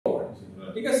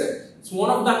ঠিক আছে it's one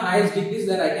of the highest degrees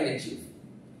that I can achieve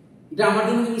এটা আমার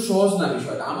জন্য কিন্তু সহজ না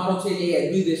বিষয়টা আমার হচ্ছে এই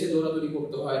দুই দেশে দৌড়াদৌড়ি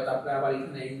করতে হয় তারপরে আবার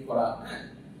এখানে এই করা হ্যাঁ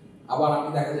আবার আমি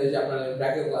দেখা যায় যে আপনার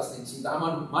ব্র্যাকেট ক্লাস নিচ্ছি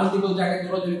আমার মাল্টিপল জায়গায়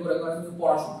দৌড়াদৌড়ি করে কিন্তু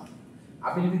পড়াশোনা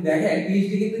আপনি যদি দেখেন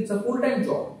পিএইচডি কিন্তু it's a full time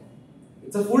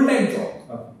job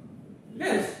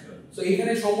হ্যাঁ সো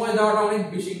এখানে সময় দেওয়াটা অনেক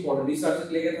বেশি ইম্পর্টেন্ট রিসার্চে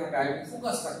লেগে থাকা এবং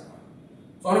ফোকাস থাকতে হয়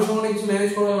সো অনেক সময় কিছু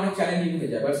ম্যানেজ করা অনেক চ্যালেঞ্জিং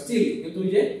হয়ে যায় বাট স্টিল কিন্তু ওই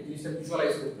যে জিনিসটা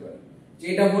ভিজুয়ালাইজ করতে পারে যে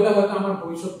এটা বলে হয়তো আমার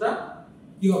ভবিষ্যৎটা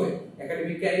কি হবে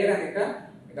একাডেমিক ক্যারিয়ার আর একটা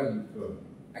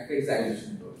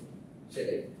এক্সামিনেশন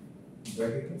সেটাই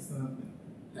ব্র্যাকেট ক্লাস না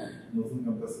হ্যাঁ নতুন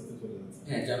ক্যাম্পাসে তো চলে যাচ্ছে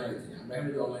হ্যাঁ জানুয়ারিতে আমরা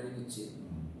এখন অনলাইনে নিচ্ছি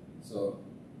সো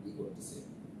কি করতেছি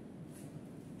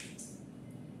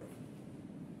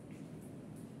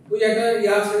ওই একটা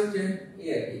আছে যে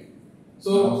আর কি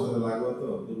সো সাথে লাগবে তো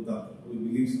দুর্দান্ত ওই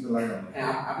বিল্ডিং সাথে লাগানো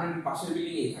হ্যাঁ আপনার পাশের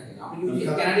বিল্ডিং এই থাকে আপনি কি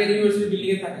কানাডিয়ান ইউনিভার্সিটি বিল্ডিং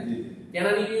এ থাকেন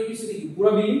কানাডিয়ান ইউনিভার্সিটি কি পুরো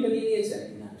বিল্ডিংটা নিয়ে নিয়েছে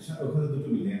না ওখানে দুটো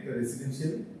বিল্ডিং একটা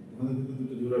রেসিডেন্সিয়াল ওখানে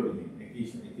দুটো জোড়া বিল্ডিং একই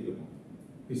রকম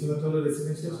পিছনে হলো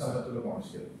রেসিডেন্সিয়াল সামনে হলো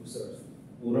কমার্শিয়াল বুঝতে পারছেন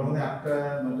ওরা মানে 8টা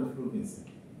 9টা ফ্লোর কিনছে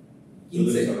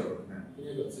হ্যাঁ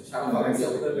কিনে করছে সারা বাংলাদেশে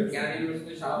ওদের কানাডিয়ান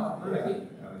ইউনিভার্সিটি সারা আপনার নাকি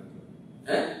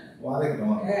হ্যাঁ আরেক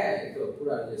রকম হ্যাঁ তো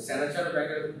পুরো যে স্যানিটারি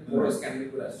ব্যাগের বড় স্ক্যান্ডাল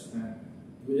করে আসছে হ্যাঁ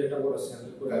দুই একটা বড়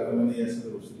স্ক্যান্ডাল করে মানে এর সাথে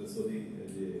বসছিল সরি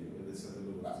যে ওদের সাথে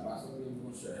বাসন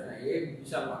এই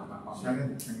বিশাল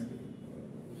সাংঘাতিক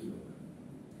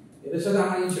এদের সাথে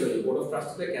আমার ছিল বোর্ড অফ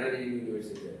ট্রাস্টিতে কানাডিয়ান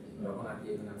ইউনিভার্সিটি যখন আর কি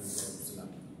এখানে আমি ছিলাম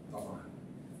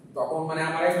তখন মানে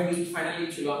আমার একটা ফাইনালি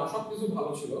ছিল আমার সবকিছু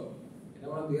ভালো ছিল এটা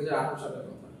মানে 2018 সালের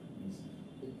কথা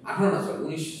 18 না সরি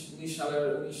 19 সাল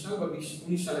বা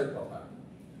 19 সালের কথা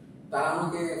তারা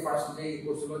আমাকে ফার্স্ট ডে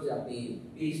করছিল যে আপনি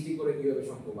পিএইচডি করে কিভাবে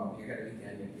সম্ভব আপনি একাডেমিক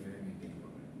ক্যারিয়ার কিভাবে মেইনটেইন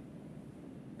করবেন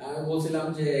আমি বলছিলাম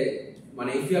যে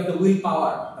মানে if you have the will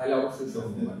পাওয়ার তাহলে অবশ্যই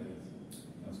সম্ভব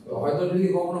তো হয়তো যদি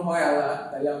কখনো হয় আল্লাহ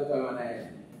তাহলে আমি তো মানে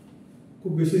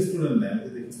খুব বেশি স্টুডেন্ট নেই আমি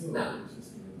দেখছি না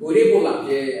ওইটাই বললাম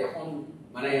যে এখন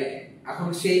মানে এখন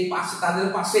সেই পাশে তাদের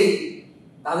পাশেই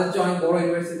তাদের যে অনেক বড়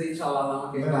ইউনিভার্সিটি ইনশাআল্লাহ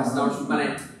আমাকে ক্লাস দেওয়ার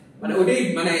মানে ওইটাই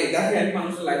মানে দেখেন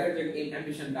মানুষের লাইফের যে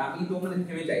অ্যাম্বিশনটা আমি তো ওখানে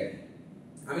থেমে যাই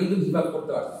আমি কিন্তু গিভ আপ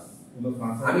করতে পারতাম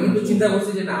আমি কিন্তু চিন্তা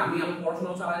করছি যে না আমি আমার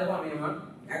পড়াশোনা চালা যাবো আমি আমার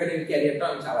একাডেমিক ক্যারিয়ারটা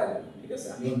আমি চালাই যাবো ঠিক আছে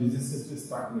আমি বিজনেস সিস্টেম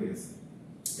স্টার্ট হয়ে গেছে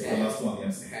লাস্ট 1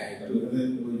 ইয়ার হ্যাঁ ওখানে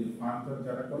ওই ফান্ডটা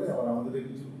যারা করে আবার আমাদের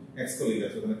কিছু এক্স কলিগ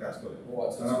আছে ওখানে কাজ করে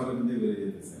তারা বলে কিন্তু বেরিয়ে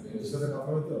যেতেছে ওর সাথে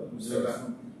কথা হতো সেটা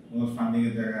এখন ওনার ফান্ডিং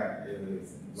এর জায়গা হয়ে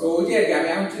গেছে সো ওই যে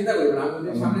আমি চিন্তা করি না আমি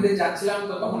সামনে দিয়ে যাচ্ছিলাম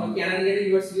তো তখন কানাডিয়ান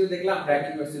ইউনিভার্সিটিও দেখলাম ব্র্যাক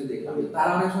ইউনিভার্সিটিও দেখলাম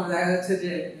তারা অনেক সময় দেখা যাচ্ছে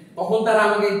যে তখন তারা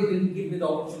আমাকে give me the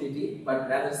opportunity but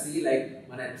rather C like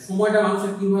মানে সময়টা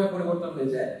মানুষের কিভাবে পরিবর্তন হয়ে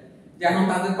যায় যে এখন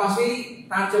তাদের পাশেই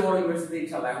তার চেয়ে বড় ইউনিভার্সিটি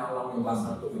ইনশাআল্লাহ এখন আল্লাহ আমাকে ক্লাস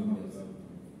করতে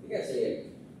ঠিক আছে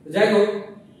যাই হোক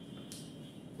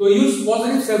তো ইউজ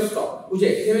পজিটিভ সেলফ টক বুঝে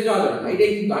থেমে যাওয়া যাবে না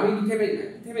এটাই কিন্তু আমি কি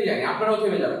থেমে যাই আপনারাও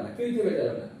থেমে যাবেন না কেউ থেমে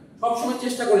যাবেন না সব সময়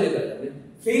চেষ্টা করে যেতে হবে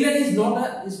failure is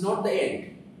not the end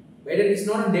whether it's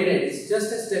not a dead end it's just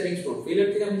a stepping stone failure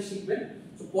থেকে আপনি শিখবেন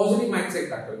so positive mindset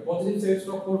রাখতে হবে positive self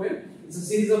talk করবেন it's a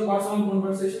series of personal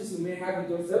conversations you may have with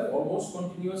yourself almost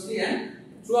continuously and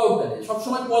throughout the day সব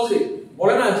সময় positive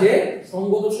বলে না যে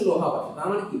সঙ্গদোষী লোহা বাঁধে তার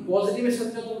মানে কি পজিটিভের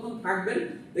সাথে যতক্ষণ থাকবেন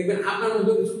দেখবেন আপনার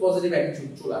মধ্যে কিছু পজিটিভ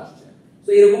অ্যাটিটিউড চলে আসছে তো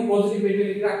এরকম পজিটিভ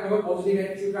মেন্টালিটি রাখতে হবে পজিটিভ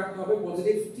অ্যাটিটিউড রাখতে হবে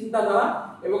পজিটিভ চিন্তাধারা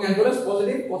এবং অ্যাজ ওয়েল অ্যাজ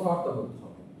পজিটিভ কথাবার্তা বলতে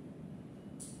হবে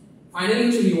finally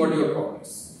to reward your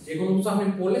progress যে কোনো কিছু আপনি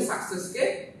করলে সাকসেসকে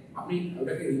আপনি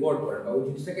ওটাকে রিওয়ার্ড করেন বা ওই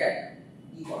জিনিসটাকে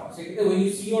কি করা সেক্ষেত্রে when you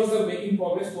see yourself making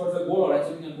progress towards a goal or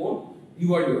achieving a goal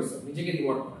reward yourself নিজেকে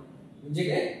রিওয়ার্ড করেন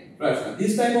নিজেকে প্রয়াস করেন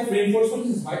this type of reinforcement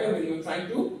is vital when you are trying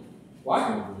to what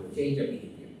change your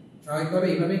behavior স্বাভাবিকভাবে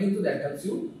এইভাবে কিন্তু that helps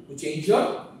you to change your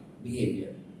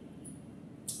behavior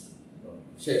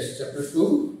শেষ chapter 2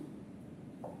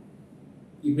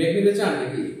 কি ব্রেক নিতে চান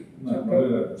নাকি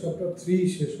চ্যাপ্টার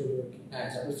 3 শেষ হলো হ্যাঁ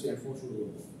চ্যাপ্টার 3 আর 4 শুরু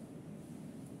করব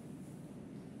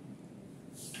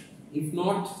if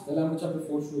not তাহলে আমরা চ্যাপ্টার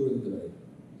 4 শুরু করে দিতে পারি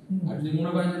আর যদি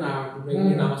মনে করেন যে না ব্রেক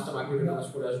নিয়ে নামাজটা মাগরিবের নামাজ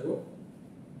পড়ে আসবো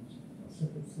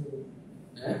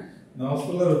হ্যাঁ নামাজ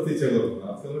পড়লে রুটি ইচ্ছা করব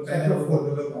আসলে টাইম হলো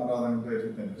আর আধা ঘন্টা একটু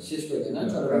টাইম শেষ করে দেন না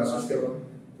চলো শেষ করব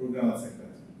প্রোগ্রাম আছে একটা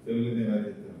ফ্যামিলি নিয়ে বাইরে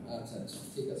যেতে আচ্ছা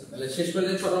ঠিক আছে তাহলে শেষ করে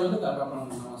দেন ছোট মতো তারপর আপনার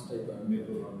নামাজটাই পড়বেন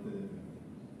মেট্রো রাখতে যেতে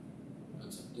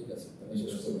আচ্ছা ঠিক আছে তাহলে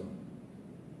শেষ করব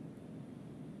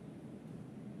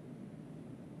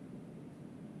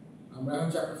আমরা এখন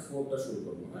চ্যাপ্টার 4টা শুরু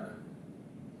করব হ্যাঁ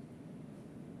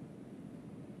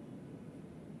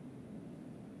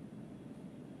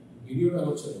ভিডিওটা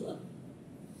হচ্ছে না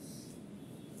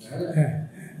হ্যাঁ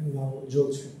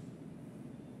জ্বলছে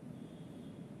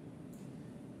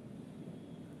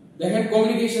দেখেন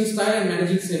communication style and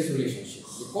managing sales relationships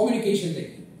communication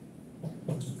দেখি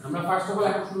আমরা ফার্স্ট অফ অল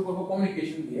এখন শুরু করব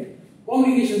কমিউনিকেশন দিয়ে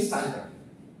কমিউনিকেশন স্টাইলটা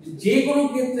যে কোনো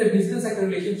ক্ষেত্রে বিজনেস একটা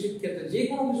রিলেশনশিপ ক্ষেত্রে যে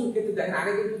কোনো কিছুর ক্ষেত্রে দেখেন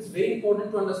আগে কিন্তু it's very important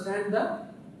to understand the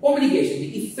communication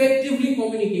effectively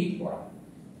communicate করা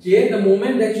যে the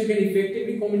moment that you can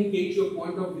effectively communicate your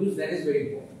point of views that is very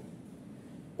important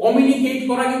communicate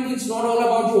করা কিন্তু it's not all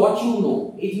about what you know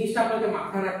এই জিনিসটা আপনাকে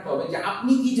মাথায় রাখতে হবে যে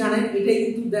আপনি কি জানেন এটাই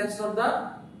কিন্তু that's not the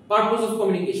purpose of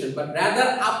communication but rather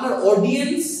আপনার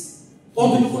অডিয়েন্স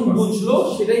কতটুকু বুঝলো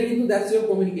সেটাই কিন্তু দ্যাটস ইওর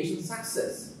কমিউনিকেশন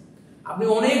সাকসেস আপনি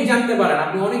অনেক জানতে পারেন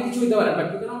আপনি অনেক কিছু হইতে পারেন but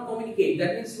you cannot communicate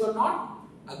that means you are not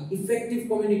an effective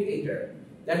communicator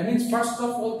that means first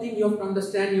of all thing you have to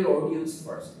understand your audience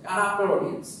first কারা আপনার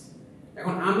অডিয়েন্স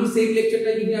এখন আমি সেই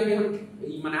লেকচারটা যদি আমি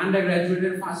মানে আন্ডার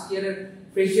গ্র্যাজুয়েটের ফার্স্ট ইয়ারের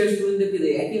ফ্রেশার স্টুডেন্টদেরকে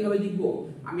দেই একই ভাবে লিখবো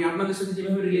আমি আপনাদের সাথে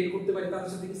যেভাবে রিলেট করতে পারি তাদের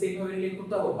সাথে কি সেইভাবে রিলেট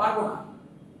করতে পারবো না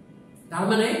তার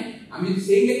মানে আমি যদি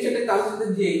সেই লেকচারটা তাদের সাথে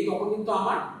দেই তখন কিন্তু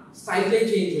আমার স্টাইলটাই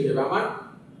চেঞ্জ হয়ে যাবে আমার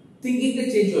থিংকিংটা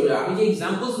চেঞ্জ হয়ে যাবে আমি যে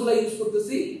एग्जांपल्स গুলো ইউজ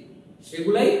করতেছি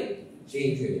সেগুলাই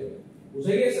চেঞ্জ হয়ে যাবে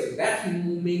বুঝা গেছে that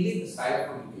mainly the style of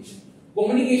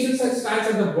communication styles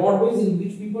are the broad ways in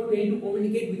which people tend to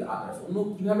communicate with others অন্য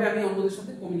কিভাবে আমি অন্যদের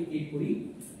সাথে কমিউনিকেট করি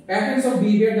patterns of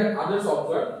behavior that others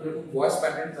observe যেরকম voice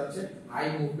patterns আছে eye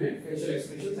movement facial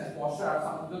expressions and posture are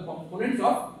some of the components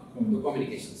of the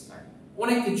communication style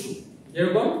অনেক কিছু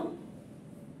যেরকম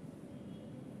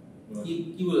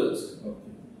কি বলা যাচ্ছে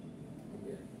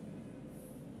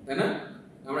তাই না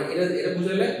আমরা এটা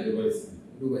বুঝাইলে ডিভাইস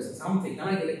সামথিং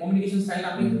মানে এটা কমিউনিকেশন স্টাইল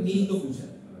আপনি মিনিং তো বুঝেন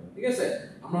ঠিক আছে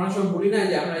আমরা অনেক সময় বলি না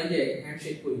যে আমরা এই যে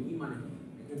হ্যান্ডশেক করি কি মানে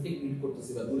একজনকে গ্রিট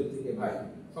করতেছি বা দূরে থেকে ভাই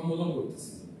সম্বোধন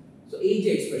করতেছি সো এই যে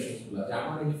এক্সপ্রেশনস গুলো যে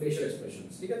আমার এই যে ফেশিয়াল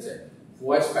এক্সপ্রেশনস ঠিক আছে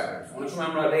ভয়েস প্যাটার্নস অনেক সময়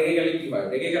আমরা রেগে গেলে কি হয়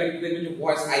রেগে গেলে কিন্তু দেখবেন যে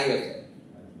ভয়েস হাই হয়ে যায়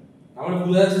আমরা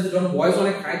বোঝা যাচ্ছে যে যখন ভয়েস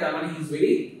অনেক হাই তার মানে হি ইজ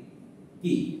ভেরি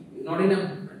কি not in a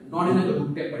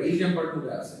good temper ill temper two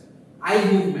আছে আই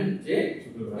মুভমেন্ট যে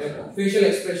ফেশিয়াল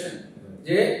এক্সপ্রেশন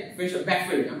যে ফেশিয়াল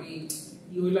ব্যাকফিল্ড আমি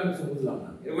কি হইলাম কিছু বুঝলাম না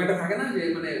এরকম একটা থাকে না যে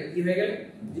মানে কি হয়ে গেল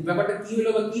যে ব্যাপারটা কি হলো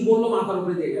বা কি বললো মাথার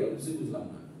উপরে দিয়ে গেল কিছু বুঝলাম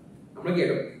না আমরা কি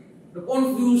এটা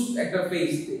কনফিউজড একটা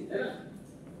ফেস তাই না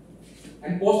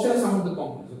and posture some of the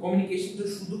components communication তো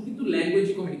শুধু কিন্তু ল্যাঙ্গুয়েজ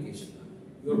কমিউনিকেশন না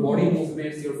your body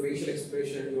movements your facial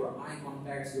expression your eye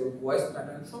contacts your voice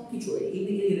pattern সবকিছু এই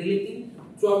relating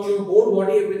throughout your whole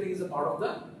body everything is a part of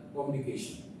the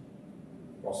communication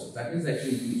process that means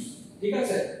actually use ঠিক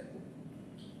আছে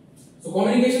so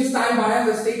communication style bias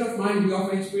a state of mind we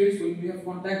often experience when we have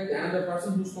contact with another person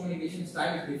whose communication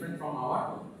style is different from our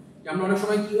own আমরা অনেক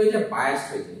সময় কি হয়ে যায় biased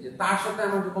হয়ে যায় যে তার সাথে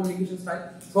আমার যে কমিউনিকেশন স্টাইল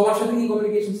সবার সাথে কি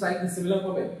কমিউনিকেশন স্টাইল কি সিমিলার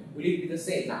হবে will it be the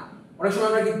same না অনেক সময়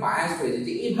আমরা কি বায়াসড হয়ে যাই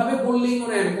যে এইভাবে বললেই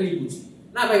মনে হয় আমি খালি বুঝি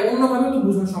না ভাই অন্যভাবে তো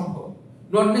বোঝা সম্ভব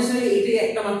নট নেসেসারি এটাই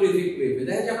একটা মাত্র ইফেক্ট করবে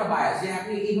দেখা যায় আমরা বায়াস যে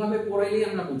আপনি এইভাবে পড়াইলেই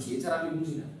আমরা বুঝি এছাড়া আমি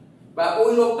বুঝি না বা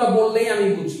ওই লোকটা বললেই আমি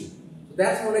বুঝি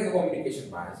that's not like a communication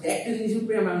bias একটা জিনিসের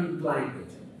উপরে আমি ব্লাইন্ড হয়ে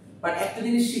যাই বাট একটা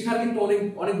জিনিস শেখার কিন্তু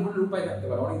অনেক ধরনের উপায় থাকতে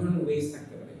পারে অনেক ধরনের ওয়েজ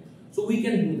থাকতে পারে so we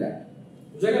can do that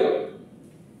বুঝা গেল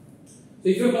So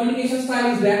if your communication style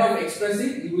is that of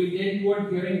expressive, you will tend toward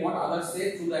hearing what others say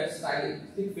through that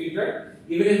stylistic filter,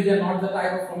 even if they are not the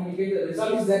type of communicator. The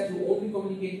result is that you only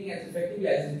communicating as effectively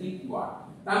as you think you are.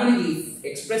 I mean, if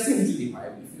expressive যদি হয়,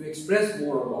 if you express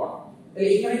more or not, তাহলে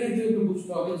এখানে কিন্তু একটু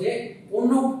বুঝতে হবে যে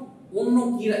অন্য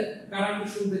কি কারা কি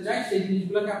শুনতে চায় সেই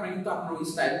জিনিসগুলোকে আপনি কিন্তু আপনার ওই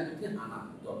স্টাইলের মধ্যে আনা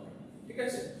দরকার ঠিক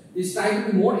আছে এই style two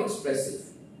be more expressive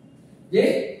যে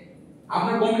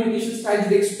আপনার কমিউনিকেশন স্টাইল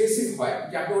যদি এক্সপ্রেসিভ হয়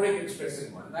যে আপনি অনেক এক্সপ্রেসিভ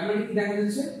হয় তার মানে কি দেখা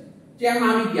যাচ্ছে যে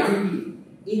আমি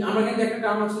কি আমরা কিন্তু একটা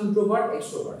টার্ম আছে ইন্ট্রোভার্ট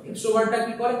এক্সট্রোভার্টটা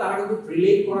কি করে তারা কিন্তু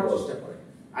রিলেট করার চেষ্টা করে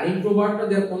আর ইন্ট্রোভার্টটা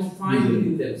দে আর কনফাইন্ড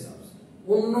উইথিন देमसेल्व्स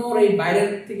অন্যর এই বাইরে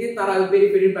থেকে তারা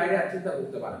পেরিফেরির বাইরে আর চিন্তা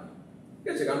করতে পারে না ঠিক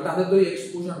আছে কারণ তাদের তো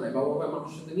এক্সপোজার নাই বা ওরা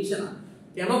মানুষের সাথে মিশে না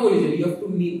কেন বলি যে you have to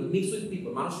mix with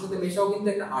people মানুষের সাথে মেশাও কিন্তু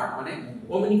একটা আর্ট মানে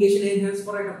কমিউনিকেশন এনহ্যান্স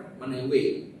করা একটা মানে ওয়ে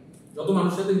যত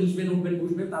মানুষের সাথে মিশবেন উঠবেন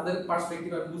বুঝবেন তাদের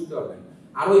পার্সপেক্টিভ আপনি বুঝতে পারবেন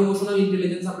আরো ইমোশনাল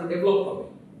ইন্টেলিজেন্স আপনার ডেভেলপ হবে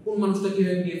কোন মানুষটা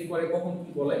কিভাবে বিহেভ করে কখন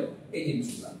কি বলে এই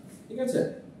জিনিসগুলো ঠিক আছে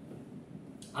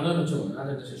আলাদা হচ্ছে না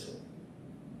আলাদা শেষ হবে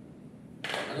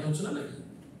আলাদা হচ্ছে না নাকি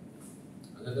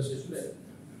আলাদা শেষ হলে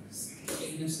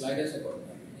এই স্লাইড আছে কত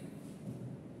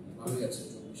আমি আছে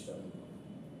 24টা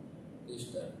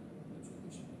 23টা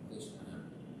 24টা না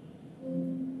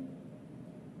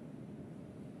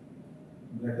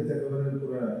ব্র্যাকেট একেবারে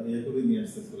পুরো ইয়ে করে নিয়ে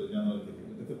আসছে পুরো জানুয়ারি থেকে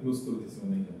এটা তো ক্লোজ করে দিয়েছে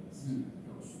অনেক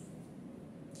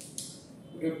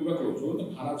ওটা পুরো ক্লোজ ও তো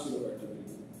ভাড়া ছিল একটা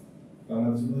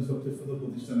বাংলাদেশের মধ্যে সবচেয়ে ছোট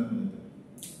প্রতিষ্ঠান এখন এটা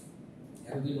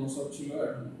এতদিন নসব ছিল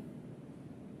এখন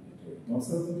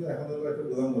নসব তো এখন একটা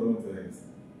গোদাম গরম হয়ে গেছে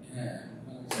হ্যাঁ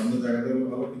অন্য জায়গাটা হলো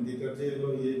ভালো, কিন্তু এটা যে হলো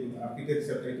এই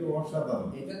আর্কিটেকচারটা এটা অসাধারণ।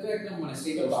 এটা তো একদম মানে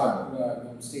স্টেট অফ আর্ট,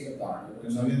 একদম স্টেট অফ আর্ট।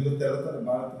 আমি হলো 13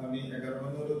 আমি 11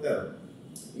 মানে হলো 13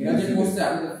 এরা যে করছে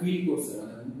আমি ফিল করছে,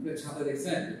 মানে উপরে ছাদে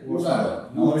দেখছেন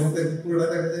আমার সাথে পুরোটা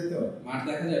দেখা যায়, তো মাঠ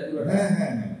দেখা যায় পুরো। হ্যাঁ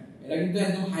হ্যাঁ হ্যাঁ, এটা কিন্তু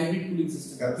একদম হাইব্রিড কুলিং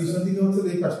সিস্টেম। আর পিছন দিকে হচ্ছে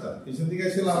এই পাশটা, পিছন দিকে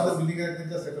এসে আমাদের বিল্ডিং এর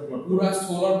একটা সেটআপ প্লট পুরো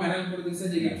সোলার প্যানেল করে দিয়েছে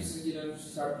যে ইলেকট্রিসিটি জেনারেশন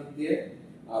স্টার্ট দিক দিয়ে।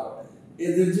 আর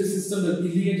এদের যে সিস্টেম,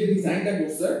 বিল্ডিং এর যে ডিজাইনটা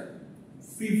করছে,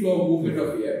 free flow movement of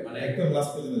air, মানে একদম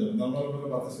লাস্ট পর্যন্ত যাবে, নরমাল ভাবে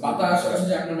বাতাস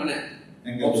আসলে আপনার মানে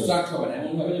অবস্ট্রাক্ট হবে না,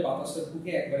 এমন ভাবে যে বাতাসটা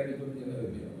ঢুকে একবারে ভিতরে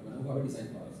দিয়ে হবে, মানে ওভাবে ডিজাইন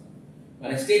করা আছে,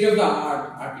 মানে state of the art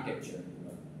architecture.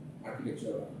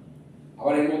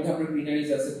 আবার এর মধ্যে আপনার গ্রিনারিজ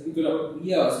আছে, ভিতরে আবার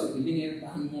ইয়ে আছে, বিল্ডিং এর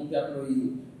মধ্যে আপনার ওই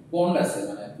পন্ড আছে,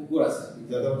 মানে পুকুর আছে,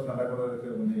 যাতে ঠান্ডা করে রেখে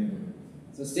মানে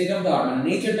so state of the art, মানে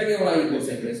নেচারটাকে ওরা ই করছে,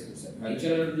 এমপ্রেস করছে,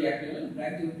 নেচারের যে একটা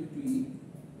প্র্যাকটিস একটু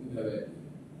এইভাবে।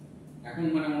 এখন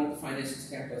মানে আমার finest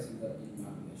campus in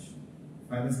Bangladesh,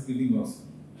 finance building আছে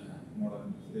মডার্ন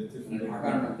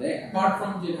ঢাকার মধ্যে, অ্যাপার্ট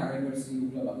ফ্রম যে ঢাকা ইউনিভার্সিটি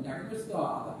গুলো, ঢাকা ইউনিভার্সিটি তো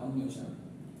আলাদা অন্যজন,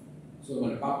 সো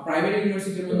মানে প্রাইভেট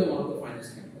ইউনিভার্সিটির মধ্যে one of the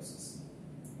finest campuses.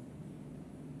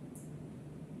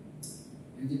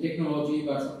 যে টেকনোলজি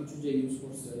বা সবকিছু যে ইউজ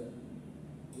করছে,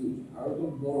 আরো তো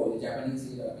বড় জাপানিজ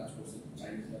যারা কাজ করছে,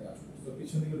 চাইনিজ যারা কাজ করছে, তো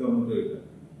পিছন দিকে ডরমেটরি এটা।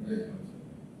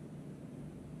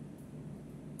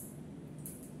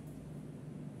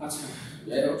 আচ্ছা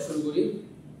যাই হোক শুরু করি।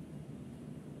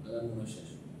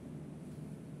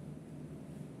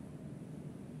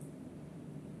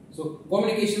 সো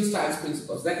কমিউনিকেশন স্টাইলস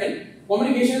প্রিন্সিপালস, দেখেন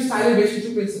কমিউনিকেশন স্টাইলের বেশ কিছু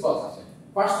প্রিন্সিপালস আছে।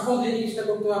 ফার্স্ট অফ অল যে জিনিসটা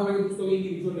করতে হবে আমাকে বুঝতে হবে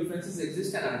ইন্ডিভিজুয়াল ডিফারেন্সেস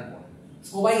এক্সিস্ট এন্ড আর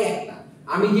সবাই একটা।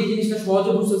 আমি যে জিনিসটা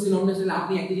সহজে বুঝতেছি নর্মালি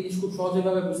আপনি একই জিনিস খুব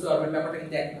সহজভাবে বুঝতে পারবেন, ব্যাপারটা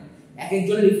কিন্তু এক না। এক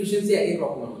একজনের এফিশিয়েন্সি এক এক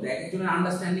রকমের মধ্যে, এক একজনের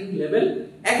আন্ডারস্ট্যান্ডিং লেভেল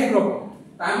এক এক রকম।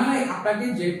 তার মানে আপনাকে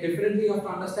যে definitely you have to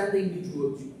understand the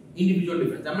individual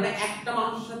difference. তার মানে একটা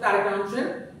মানুষের সাথে আরেকটা মানুষের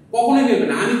কখনোই মিলবে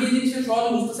না। আমি যে জিনিসটা সহজে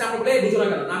বুঝতেছি আমরা বলে বুঝো না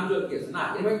কেন, নাম জোর কি আছে, না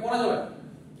এভাবে করা যাবে না,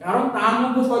 কারণ তার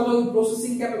মধ্যে হয়তো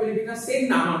প্রসেসিং ক্যাপাবিলিটিটা সেম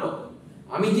না আমার মতো।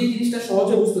 আমি যে জিনিসটা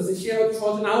সহজে বুঝতেছি সে হয়তো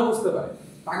সহজে নাও বুঝতে পারে,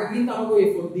 তাকে কিন্তু আমাকে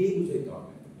এফোর্ট দিয়ে বুঝাইতে হবে।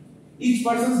 Each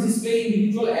person's display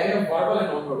individual array of verbal and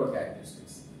non-verbal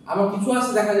characteristics. আবার কিছু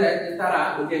আছে দেখা যায় যে তারা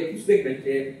ওই যে কিছু দেখবেন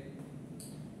যে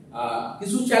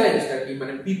কিছু চ্যালেঞ্জ আর কি,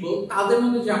 মানে পিপল তাদের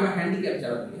মধ্যে যে আমরা হ্যান্ডিক্যাপ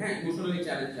যারা বলি, হ্যাঁ ইমোশনালি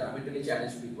চ্যালেঞ্জ যারা, মেন্টালি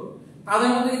চ্যালেঞ্জ পিপল, তাদের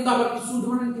মধ্যে কিন্তু আবার কিছু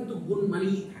ধরনের কিন্তু গুণ মানে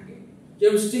থাকে।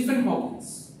 যেমন স্টিফেন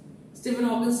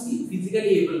হকিন্স কি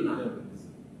ফিজিক্যালি এবল না,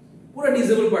 পুরো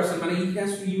ডিসেবল পারসন, মানে হি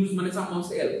হ্যাজ টু ইউজ মানে সামওয়ানস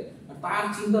হেল্প, আর তার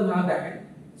চিন্তা ধারা দেখেন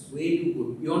its way to good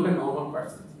beyond a normal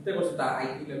person. এটা হচ্ছে তার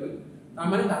আইকিউ লেভেল, তার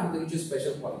মানে তার মধ্যে কিছু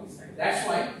স্পেশাল কোয়ালিটিস থাকে। That's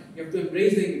why you have to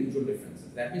embrace the individual differences.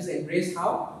 That means embrace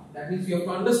how, that means you have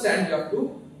to understand, you have to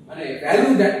মানে ভ্যালু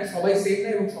দ্যাট সবাই সেম না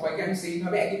এবং সবাইকে আমি সেম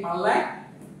ভাবে একই পাল্লায়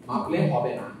মাপলে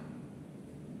হবে না।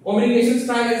 Communication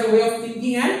style is a way of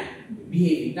thinking and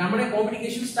behaving. তার মানে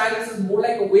communication style is more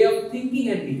like a way of thinking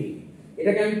and behaving.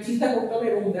 এটাকে আমি চিন্তা করতে হবে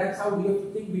এবং that's how we have to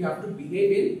think, we have to behave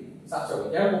in such a way.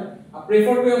 যেমন আ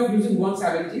preferred way of using one's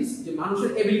abilities, যে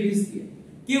মানুষের abilities দিয়ে।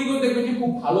 কেউ দেখবেন যে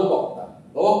খুব ভালো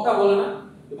বক্তা বলে না,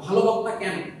 ভালো বক্তা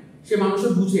কেন, সে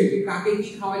মানুষের বুঝে যে কাকে কি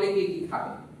খাওয়াইলে কে কি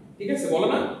খাবে, ঠিক আছে বলে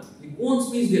না, কোন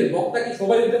স্পিচ দিলে। বক্তা কি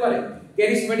সবাই হতে পারে?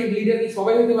 ক্যারিজম্যাটিক লিডার কি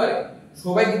সবাই হতে পারে?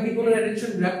 সবাই কি পিপলের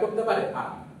অ্যাটেনশন গ্র্যাব করতে পারে?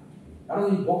 কারণ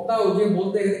এই বক্তা ও যে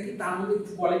বলতে গেলে কি তার মধ্যে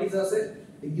কিছু কোয়ালিটিস আছে,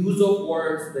 the use of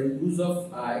words, the use of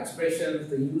expressions,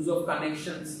 the use of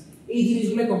connections, এই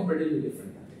জিনিসগুলো কম্পারেটিভলি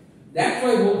ডিফারেন্ট থাকে। দ্যাটস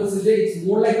ওয়াই বলতেছে যে it's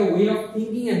more like a way of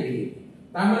thinking and behaving.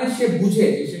 তার মানে সে বুঝে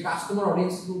যে সে কাস্টমার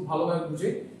অডিয়েন্স খুব ভালোভাবে বুঝে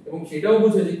এবং সেটাও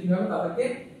বুঝে যে কিভাবে তাদেরকে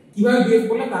কিভাবে বিহেভ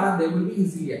করলে তারা they will be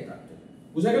easily attracted.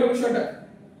 বুঝা গেল বিষয়টা?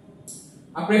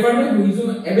 A preferred way to use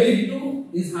ability to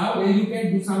is how well you can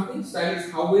do something, style is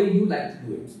how well you like to do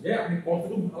it. যে আপনি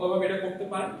কতটুকু ভালোভাবে এটা করতে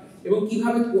পারেন এবং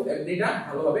কিভাবে এটা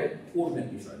ভালোভাবে করবেন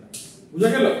বিষয়টা। বুঝা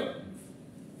গেল?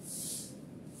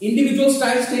 Individual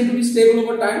styles tend to be stable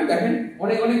over time. দেখেন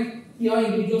অনেক কি হয়,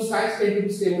 individual styles tend to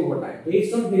be stable over time.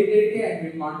 Based on heredity and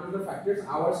environmental factors,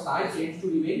 our style tends to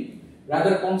remain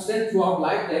rather constant throughout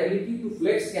life. The ability to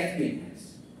flex can be enhanced.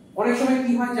 অনেক সময়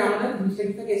কি হয় যে আমাদের জিনিসটা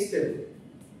থেকে স্টেবল,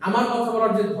 আমার কথা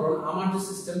বলার যে ধরন, আমার যে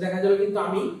সিস্টেম দেখা যাবে কিন্তু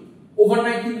আমি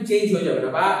ওভারনাইট কিন্তু চেঞ্জ হয়ে যাবে না,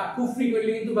 বা খুব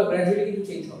ফ্রিকোয়েন্টলি কিন্তু বা গ্র্যাজুয়ালি কিন্তু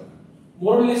চেঞ্জ হবে না,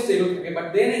 মোর অর লেস স্টেবল থাকে। বাট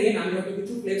দেন এগেইন আমি হয়তো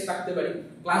কিছু ফ্লেক্স রাখতে পারি।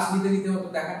 ক্লাস নিতে হয়তো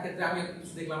দেখার ক্ষেত্রে আমি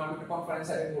কিছু দেখলাম, আমি একটা কনফারেন্স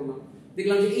অ্যাটেন্ড করলাম,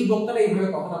 দেখলাম যে এই বক্তারা এইভাবে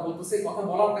কথাটা বলতেছে, কথা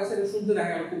বলার কাছে শুনতে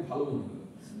দেখা গেল খুব ভালো মনে হলো,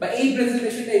 বা এই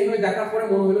প্রেজেন্টেশনটা এইভাবে দেখার পরে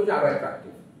মনে হলো যে আরো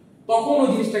অ্যাট্রাক্টিভ, তখন ওই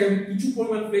জিনিসটাকে আমি কিছু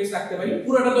পরিমাণ ফ্লেক্স রাখতে পারি।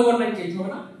 পুরোটা তো ওভারনাইট চেঞ্জ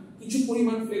হবে না, কিছু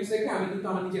পরিমাণ ফ্লেক্স রেখে আমি কিন্তু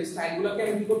আমার নিজের স্টাইলগুলোকে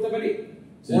আমি কি করতে পারি,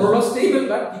 more or less stable,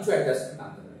 but কিছু অ্যাডজাস্টমেন্ট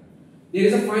আনতে পারি। There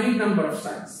is a finite number of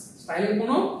styles. স্টাইলের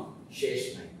কোনো শেষ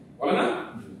নাই, বলে না?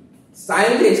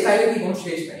 স্টাইলে কি কোনো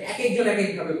শেষ নাই, এক একজন এক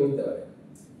এক ভাবে বলতে পারে।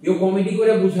 কেউ কমেডি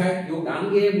করে বোঝায়, কেউ গান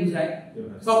গেয়ে বোঝায়,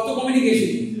 সব তো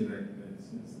কমিউনিকেশন।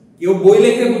 কেউ বই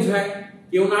লিখে বোঝায়,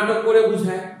 কেউ নাটক করে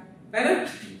বোঝায়, তাই না?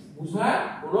 বোঝার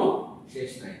কোনো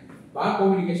শেষ নাই, বা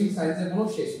কমিউনিকেশন স্টাইলসের কোনো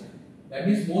শেষ নাই। That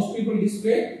means most people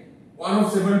display one of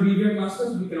several behavior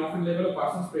clusters. We can often label a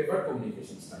person's preferred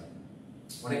communication style.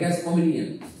 অনেকে আছে কমেডিয়ান,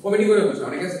 কমেডি করে বোঝায়,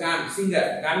 অনেকে আছে সিঙ্গার,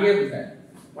 গান গেয়ে বোঝায়,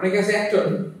 অনেকে আছে অ্যাক্টর,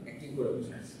 অ্যাক্টিং করে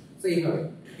বোঝায়। তো এইভাবে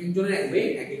একজনের এক ওয়ে,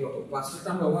 এক এক রকম ক্লাস্টারটা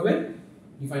আমরা ওভাবে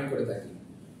ডিফাইন করে থাকি।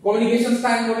 কমিউনিকেশন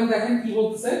স্টাইল বলেন, দেখেন কি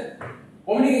বলতেছে।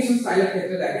 কমিউনিকেশন স্টাইলের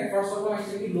ক্ষেত্রে দেখেন first of all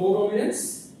actually low dominance,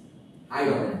 high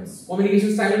dominance.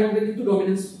 Communication স্টাইলের মধ্যে কিন্তু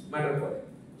ডমিনেন্স ম্যাটার করে,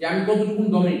 যে আমি কতটুকু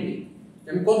ডমিনেটিং,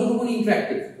 আমি কতটুকু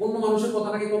ইন্টারঅ্যাক্টিভ, অন্য মানুষের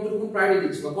কথাটাকে কতটুকু প্রায়োরিটি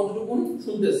দিচ্ছি বা কতটুকু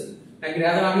শুনতেছি, নাকি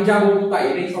রাদার আমি যা বলবো তাই,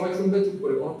 এটাই সবাই শুনবে চুপ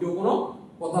করে, কেউ কোনো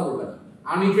কথা বলবে না।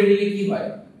 আর্মি ট্রেনিং এ কি হয়,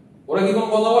 ওরা কি কোনো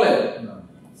কথা বলে না,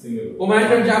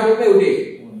 কমান্ডার যা বলবে ওটাই,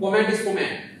 কমান্ড ইজ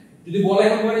কমান্ড। যদি বলে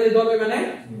এখন মরে যেতে হবে মানে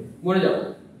মরে যাব,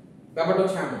 ব্যাপারটা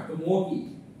হচ্ছে এমন। তো মোর কি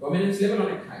ডমিনেন্স লেভেল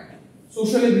অনেক হাই।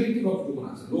 সোশ্যালিবিলিটি কতটুকু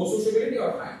আছে, লো সোশ্যালিবিলিটি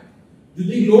আর হাই।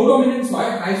 যদি লো ডমিনেন্স হয়,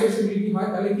 হাই সোশ্যালিবিলিটি হয়,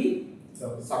 তাহলে কি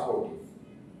সাপোর্টিভ।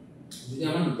 যদি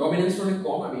আমার ডমিনেন্স অনেক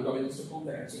কম, আমি ডমিনেন্সটা কম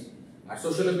দেখাচ্ছি, আর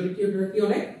সোশ্যালিবিলিটি কি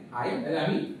অনেক হাই, তাহলে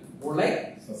আমি মোর লাইক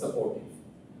সাপোর্টিভ।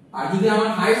 আর যদি আমার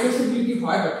হাই সোশ্যালিবিলিটি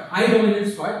হয় বাট হাই ডমিনেন্স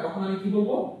হয়, তখন আমি কি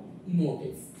বলবো,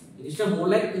 ইমোটিভ। জিনিসটা মোর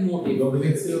লাইক ইমোটিভ।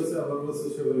 ডমিনেন্স আছে আবার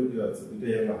সোশ্যালিবিলিটি আছে,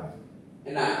 দুটোই হলো হাই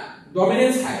না,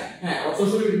 ডমিনেন্স হাই, হ্যাঁ, আর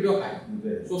সোশ্যালিবিলিটিও হাই,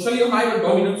 সোশ্যালিও হাই আর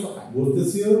ডমিনেন্সও হাই,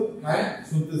 বলতেছিও হাই,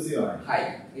 শুনতেছিও হাই,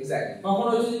 এক্স্যাক্টলি। তখন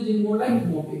হচ্ছে যে মোর লাইক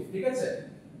ইমোটিভ, ঠিক আছে।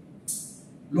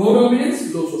 লো ডমিনেন্স,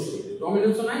 লো সোশ্যালিবিলিটি,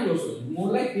 ডমিনেন্সও নাই, লো সোশ্যালিবিলিটি, মোর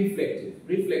লাইক রিফ্লেক্টিভ,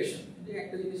 রিফ্লেকশন। যে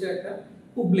একটা জিনিসের একটা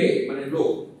খুব মানে লো,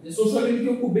 যে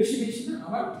সোশ্যালিবিলিটিও খুব বেশি না,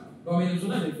 আবার ডমিনেন্সও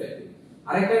না, রিফ্লেক্টিভ।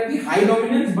 আরেকটা কি হাই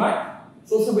ডমিনেন্স বাট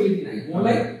সোশ্যালিবিলিটি নাই, মোর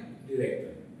লাইক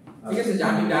ডিরেক্টর। ঠিক আছে, যে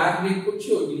আমি ডাইরেক্ট করছি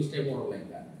ওই জিনিসটাই মোর লাইক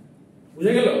দ্যাট।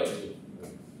 বুঝে গেল?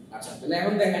 আচ্ছা, তাহলে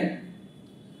এখন দেখেন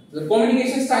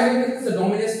কমিউনিকেশন স্টাইলের ক্ষেত্রে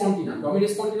ডমিনেন্স কন্টিনিউম।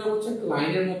 ডমিনেন্স কন্টিনিউম হচ্ছে একটা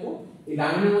লাইনের মতো। এই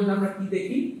লাইনের মধ্যে আমরা কি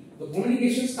দেখি? The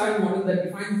communication style model that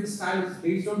defines the style is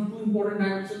based on two important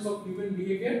dimensions of human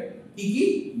behavior. কি?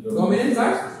 Dominance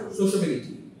আর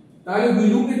sociability. তাহলে we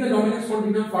look at the dominance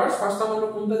continuum first. First আমরা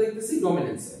কোনটা দেখতেছি?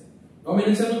 Dominance.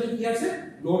 Dominance এর মধ্যে কি আছে?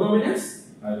 Low dominance,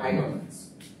 high dominance.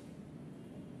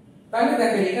 তাহলে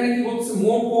দেখেন এখানে কি বলছে,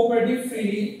 more cooperative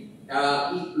freely।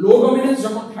 লো ডমিনেন্স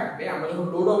যখন থাকবে, আমরা যখন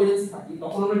লো ডমিনেন্স থাকি,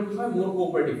 তখন আমরা কি হয়, মোর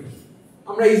কোঅপারেটিভ।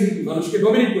 আমরা ইজিলি মানুষকে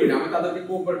ডমিনেট করি না, আমরা তাদেরকে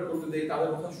কোঅপারেট করতে দেই, তাদের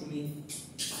কথা শুনি,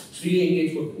 ফ্রি এনগেজ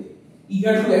করতে দেই।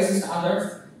 eager to assist others,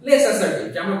 less assertive,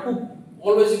 যে আমরা খুব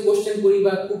অলওয়েজ কোশ্চেন করি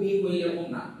বা খুব হই এরকম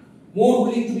না। more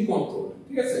willing to be controlled,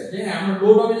 ঠিক আছে। যে হ্যাঁ, আমরা লো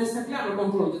ডমিনেন্স থাকলে আমরা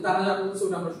কন্ট্রোল, যে তারা যা বলছে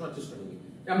ওটা আমরা শোনার চেষ্টা করি,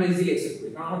 যে আমরা ইজিলি অ্যাকসেপ্ট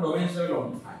করি, কারণ আমরা ডমিনেন্স লেভেল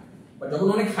অনেক হাই। বাট যখন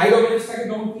অনেক হাই ডমিনেন্স থাকে,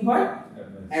 তখন কি হয়,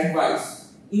 অ্যাডভাইস,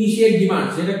 ইনিশিয়েট ডিমান্ড,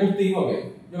 যেটা করতেই হবে।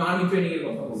 যেমন আর্মি ট্রেনিং এর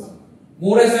কথা বললাম।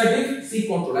 মোর অ্যাসার্টিভ, সিক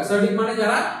কন্ট্রোল। অ্যাসার্টিভ মানে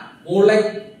যারা more like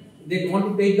they want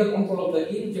to take the control of the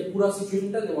game, যে পুরো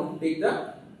সিচুয়েশনটা they want to take the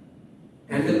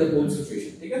handle the whole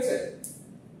situation, ঠিক আছে।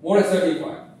 মোর অ্যাসার্টিভ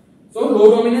হয়। So low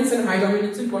dominance and high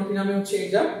dominance এর কন্টিনিউমে হচ্ছে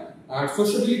এটা। আর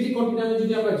সোশ্যালিটি কন্টিনিউমে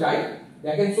যদি আমরা যাই,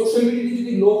 দেখেন সোশ্যালিটি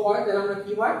যদি লো হয়, তাহলে আমরা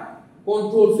কি হয়,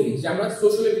 কন্ট্রোল ফিলিংস। যে আমরা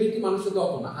সোশ্যালিটি মানুষের তো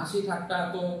অত না, হাসি ঠাট্টা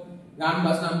তো গান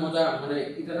বাজনা মজা, মানে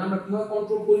এটা আমরা কিভাবে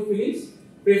কন্ট্রোল করি ফিলিংস,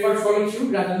 প্রেফার সলিটিউড,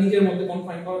 রাদার নিজের মধ্যে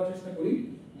কনফাইন করার চেষ্টা করি,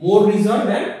 মোর রিজার্ভ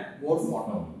এন্ড মোর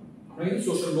ফর্মাল। আমরা কিন্তু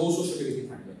সোশ্যাল লো সোশ্যালিটি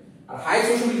থাকে। আর হাই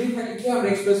সোশ্যালিটি থাকে কি, আমরা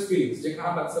এক্সপ্রেস ফিলিংস, যে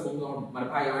খারাপ লাগছে বন্ধু আমার, মানে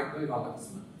ভাই আমার একদমই ভালো লাগছে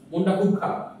না, মনটা খুব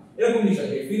খারাপ, এরকম বিষয়।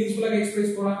 এই ফিলিংস গুলোকে এক্সপ্রেস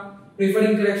করা, প্রেফার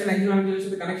ইন্টারঅ্যাকশন, একজন আরেকজনের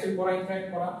সাথে কানেকশন করা, ইন্টারঅ্যাক্ট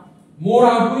করা, মোর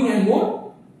আউটগোয়িং এন্ড মোর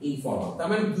ইনফর্মাল। তার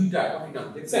মানে দুইটা কন্টিনিউম,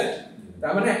 দেখছেন?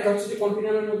 তার মানে একটা হচ্ছে যে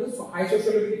কন্টিনিউমের মধ্যে হাই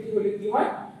সোশ্যালিটি হলে কি হয়,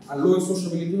 আর লো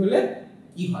সোশ্যালিটি হলে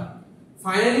কি হয়।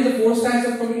 Finally the four styles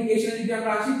of communication যদি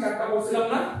আমরা আসি, চারটা বলছিলাম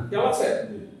না, কি আছে?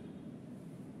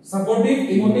 Supportive,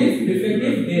 emotive,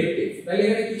 reflective, directive. তাহলে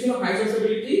এখানে কি ছিল? হাই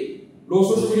সোশ্যালিটি, লো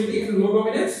সোশ্যালিটি, এখানে লো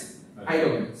ডমিনেন্স, হাই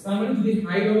ডমিনেন্স। তার মানে যদি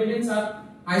হাই ডমিনেন্স আর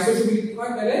হাই সোশ্যালিটি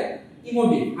হয়, তাহলে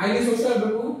ইমোটিভ, হাইলি সোশ্যাল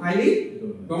এবং হাইলি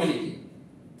ডমিনেটিভ।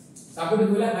 সাপোর্টিভ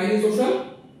হলে হাইলি সোশ্যাল,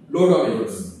 লো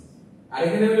ডমিনেন্স। আর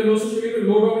এখানে হলো লো সোশ্যালিটি,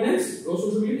 লো ডমিনেন্স, লো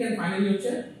সোশ্যালিটি, এন্ড ফাইনালি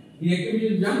হচ্ছে ডিরেক্টিভ,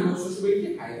 যান লো সোশ্যালিটি,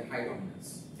 হাই ডমিনেন্স।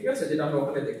 ঠিক আছে, যেটা আমরা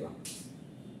ওখানে দেখলাম।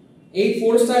 এই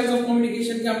ফোর স্টাইলস অফ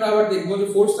কমিউনিকেশন কে আমরা আবার দেখব, যে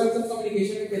ফোর স্টাইলস অফ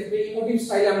কমিউনিকেশনের ক্ষেত্রে ইমোটিভ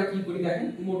স্টাইলে আমরা কি করি দেখেন।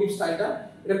 ইমোটিভ স্টাইলটা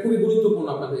এটা খুবই গুরুত্বপূর্ণ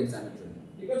আপনাদের এক্সামের জন্য,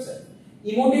 ঠিক আছে।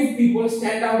 Emotive people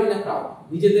stand out in a crowd,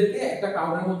 নিজেদেরকে একটা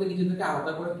ক্রাউডের মধ্যে নিজেদেরকে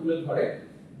আলাদা করে তুলে ধরে।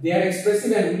 দে আর expressive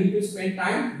and willing to spend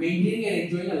time maintaining and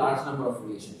enjoying a large number of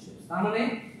relationships. তার মানে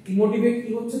ইমোটিভে কি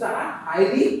হচ্ছে, তারা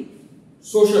হাইলি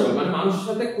সোশ্যাবল, মানে মানুষের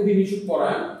সাথে খুবই মিশুক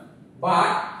পরায়ণ, বা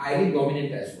হাইলি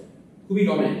ডমিনেন্ট অ্যাজ ওয়েল। খুবই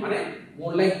ডমিনেন্ট, মানে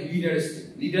মোর লাইক লিডারিস্টিক।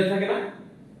 লিডার থাকে না,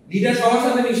 লিডার সবার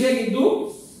সাথে মিশে, কিন্তু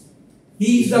he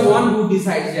is the one who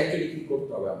decides যে অ্যাকচুয়ালি কি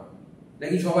করতে হবে আমার,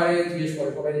 নাকি সবাই জিজ্ঞেস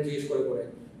করে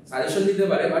সাজেশন দিতে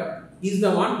পারে, but he is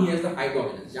the one, he has the high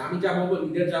dominance, যে আমি যা বলবো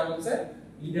লিডার যা বলছে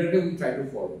লিডারকে উই ট্রাই টু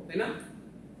ফলো, তাই না?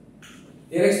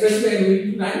 Their expression and we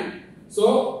to time. So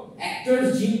actors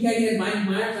Jim Carrey and Mike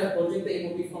Myers are project the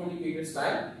emotive communicator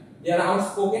style. They are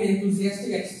outspoken,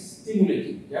 enthusiastic, and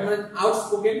stimulating. They are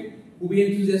outspoken, খুবই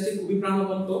enthusiastic, খুবই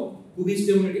প্রাণবন্ত, খুবই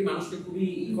stimulating, মানুষকে খুবই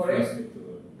করে।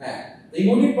 হ্যাঁ, the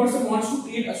emotive person wants to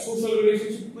create a social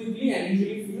relationship quickly and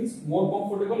usually feels more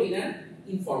comfortable in an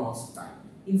informal style.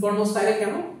 Informal style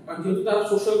কেন? কারণ যেহেতু তারা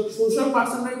social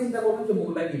person নাই, চিন্তা করবেন যে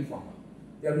more like informal.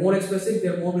 They are more expressive, they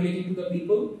are more relating to the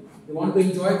people. They want to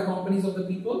enjoy the companies of the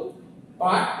people.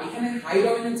 But এখানে high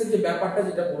ডমিনেন্সের যে ব্যাপারটা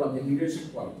যেটা বললাম, যে লিডারশিপ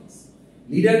কোয়ালিটিস,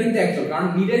 লিডার কিন্তু অ্যাকচুয়াল, কারণ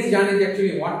লিডারই জানে যে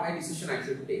actually what I decision I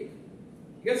should take,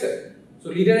 ঠিক আছে? সো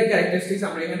লিডারের ক্যারেক্টারিস্টিক্স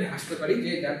আমরা এখানে আসতে পারি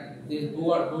যে that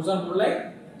those are more like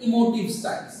emotive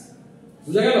styles.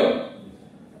 বুঝা গেল?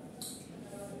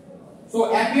 সো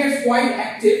অ্যাপিয়ার্স কোয়াইট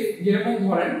অ্যাক্টিভ, যেরকম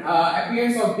ধরেন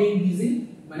অ্যাপিয়ার্স অফ বিং বিজি,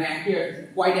 মানে অ্যাপিয়ার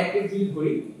কোয়াইট অ্যাক্টিভ যদি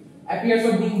ধরি, appears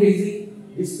of being busy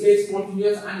displays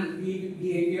continuous and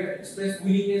behavior, express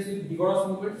willingness with vigorous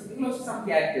movements. These are some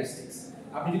characteristics.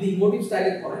 আপনি যদি emotive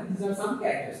স্টাইলে করেন, these are some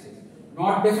characteristics.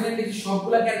 Not definitely যে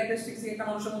সবগুলা characteristics একটা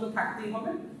মানুষের মধ্যে থাকতেই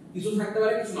হবে, কিছু থাকতে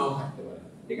পারে, কিছু নাও থাকতে পারে,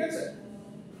 ঠিক আছে?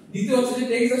 দ্বিতীয় হচ্ছে যে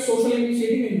takes a social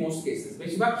initiative in most cases.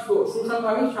 বেশিরভাগ সোশ্যাল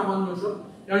ভাবে সামঞ্জস্য,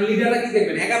 কারণ লিডাররা কি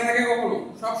দেখবেন একা থাকে কখনো,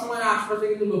 সব সময় আশপাশে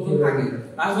কিন্তু লোকজন থাকে,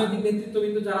 রাজনৈতিক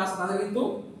নেতৃত্ববৃন্দ যারা আছে তাদের কিন্তু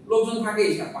লোকজন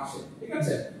থাকেই পাশে, ঠিক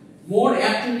আছে? More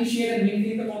apt to initiate and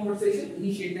maintain the conversation,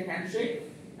 initiate the handshake,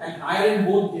 and higher in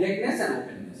both directness and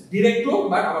openness. Direct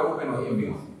but our open way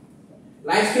everyone.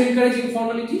 Likes to encourage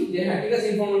informality. They have ঠিক আছে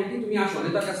informality, তুমি আসো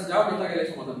নেতার কাছে যাও, নেতা গেলে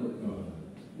সমাধান করে দাও।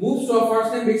 Moves to a first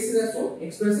name basis also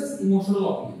expresses emotional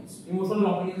opinions. Emotional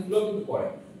opinions গুলো কিন্তু করে।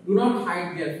 Do not hide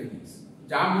their feelings.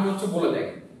 যা মনে হচ্ছে বলে দেয়,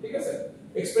 ঠিক আছে?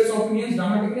 Express opinions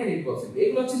dramatically and impulsively.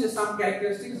 এগুলো হচ্ছে যে some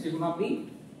characteristics যেগুলো আপনি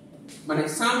মানে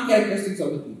some characteristics of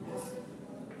the people.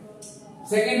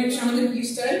 Second হচ্ছে আমাদের কি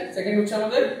স্টাইল? সেকেন্ড হচ্ছে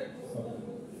আমাদের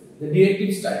the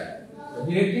directive style.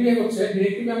 ডিরেক্টিভ হচ্ছে,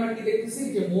 ডিরেক্টিভে আমরা কি দেখতেছি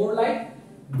যে মোর লাইক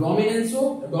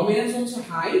ডমিনেন্স হচ্ছে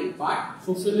হাই, বাট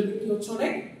সোশ্যালিটি হচ্ছে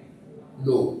অনেক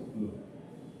লো,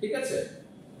 ঠিক আছে?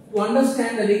 To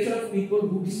understand the nature of people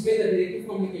who display the directive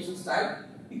communication style,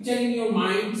 picture in your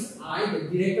mind's eye the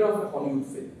director of a Hollywood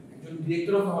film. একজন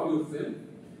director of a Hollywood film.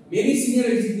 Many senior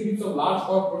executives of large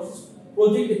corporations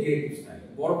project the directive style.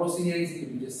 বড় বড় senior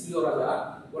executive যে CO যারা,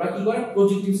 ওরা কি করে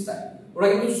projective style, ওরা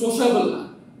কিন্তু সোশ্যাবল না।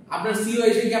 আপনার সিও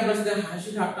এসে কি আপনার সাথে হাসি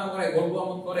ঠাট্টা করে, গল্প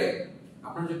আমোদ করে,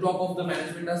 আপনার যে টপ অফ দ্য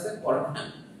ম্যানেজমেন্ট আছে করে না,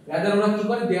 রাদার ওরা কি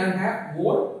করে, দে আর have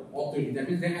more authority, that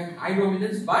means they have high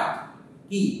dominance but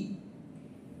কি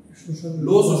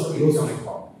লো সোশ্যাবিলিটি অনেক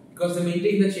কম, because they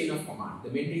maintain the chain of command, they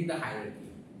maintain the hierarchy.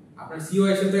 আপনার সিও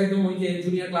এসে তো একদম ওই যে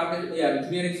জুনিয়র ক্লাবে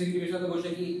জুনিয়র এক্সিকিউটিভের সাথে বসে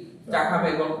কি চা খাবে,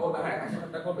 গল্প করবে, হাসি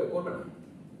ঠাট্টা করবে না।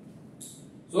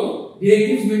 So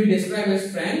directives may be described as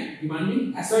frank, demanding,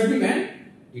 assertive and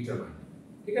determined.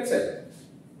 ঠিক আছে?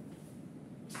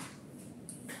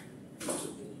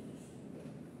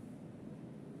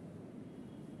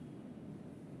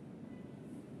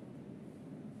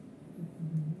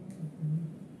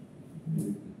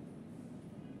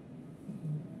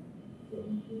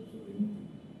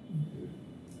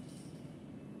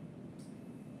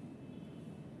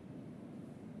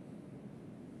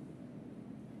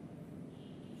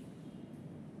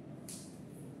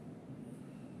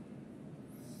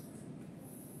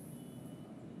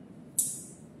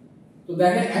 তো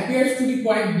দেখেন appears to be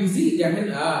quite busy, দেখেন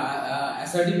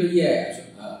assertive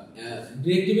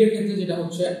ডিরেক্টিভের ক্ষেত্রে যেটা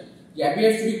হচ্ছে যে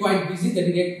appears to be quite busy,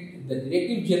 the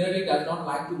directive generally does not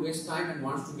like to waste time and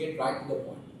wants to get right to the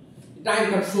point. Time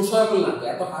কার সোশ্যাবল না,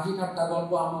 এত হাসি ঠাট্টা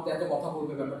গল্প আমাদের এত কথা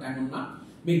বলবে ব্যাপারটা এমন না।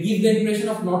 may give the impression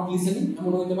of not listening,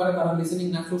 এমন হতে পারে তারা লিসেনিং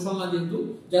না, সোশ্যাল না, যেহেতু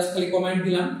জাস্ট খালি কমেন্ট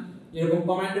দিলাম, এরকম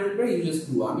কমেন্টের উপরে ইউ জাস্ট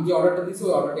ডু, আমি যে অর্ডারটা দিছি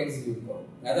ওই অর্ডারটা এক্সিকিউট করো,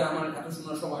 রাদার আমার এত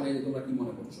শোনার সময় নেই যে তোমরা কি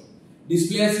মনে করছো।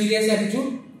 Display a serious attitude.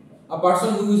 A person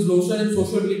who is lower in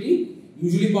sociability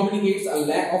usually communicates a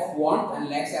lack of warmth and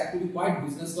lacks apt to be quite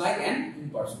businesslike and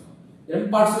impersonal. Then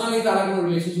personally তারা কোনো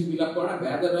রিলেশনশিপ বিল্ড আপ করে না,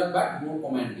 rather but more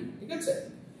commanding, ঠিক আছে?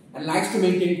 And likes to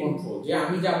maintain control, যে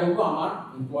আমি যা বলবো আমার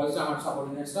এমপ্লয়িজরা, আমার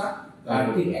সাবঅর্ডিনেটসরা তার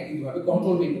ঠিক একইভাবে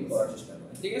কন্ট্রোল মেইনটেইন করার চেষ্টা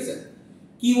করে, ঠিক আছে?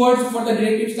 Keywords for the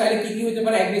directive style কি হতে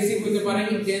পারে? Aggressive হতে পারে,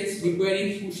 intense, requiring,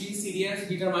 pushy, serious,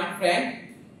 determined, frank,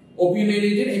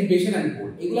 opinionated, impatient and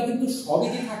bold. এগুলা কিন্তু সবই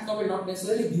যে থাকতে হবে not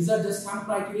necessarily, these are just some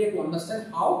criteria to understand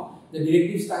how the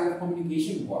directive style of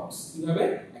communication works, কিভাবে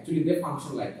actually they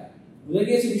function like that. বুঝা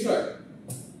গিয়েছে বিষয়?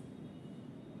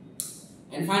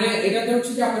 এন্ড ফাইনালি এটাতে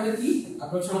হচ্ছে যে আপনাদের কি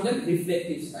আপনাদের আমাদের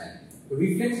রিফ্লেক্টিভ স্টাইল। তো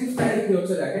রিফ্লেক্টিভ স্টাইল কি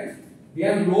হচ্ছে দেখেন, দে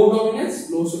আর লো ডমিনেন্স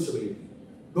লো সোশ্যাবিলিটি,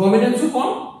 ডমিনেন্সও কম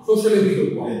সোশ্যাবিলিটিও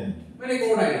কম, মানে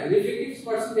কোনটাই না। Reflective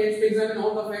person tends to examine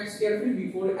all the facts carefully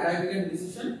before arriving at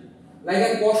decision, like a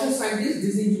cautious scientist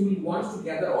this individual wants to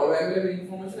gather all available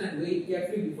information and weigh it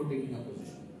carefully before taking a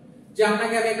position। যে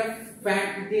আপনাকে আমি একটা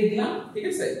fact দিয়ে দিলাম, ঠিক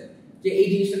আছে, যে এই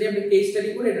জিনিসটা নিয়ে আপনি কেস স্টাডি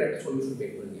করে এটার একটা সলিউশন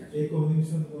বের করে নিয়ে আসেন। এই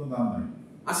কমিউনিকেশন কোনো দাম নাই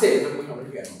আছে, আমি বলবো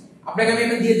ঠিক আছে, আপনাকে আমি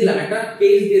একটা দিয়ে দিলাম, একটা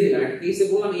কেস দিয়ে দিলাম, একটা কেসে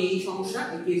বললাম এই সমস্যা,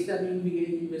 এই কেসটা আপনি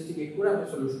ইনভেস্টিগেট করে আপনি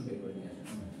সলিউশন বের করে নিয়ে আসেন।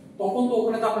 তখন তো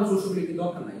ওখানে তো আপনার সোশ্যাবিলিটি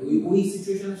দরকার নাই, ওই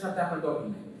সিচুয়েশনের সাথে আপনার দরকার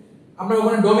নাই, আপনার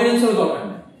ওখানে ডমিনেন্সেরও দরকার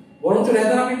নাই, বরঞ্চ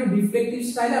রাদার আপনি একটা রিফ্লেক্টিভ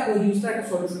স্টাইলে আপনি ওই জিনিসটা একটা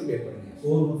সলিউশন বের করে নিয়ে আসেন।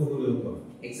 ওর মতো করে করব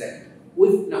এক্স্যাক্টলি, ওই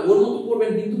না ওর মতো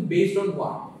করবেন কিন্তু based on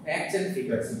what facts and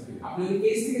figures. আপনি ওই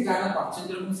কেস থেকে জানা পাচ্ছেন,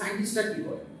 যেরকম সায়েন্টিস্টরা কি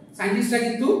করে, সায়েন্টিস্টরা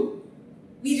কিন্তু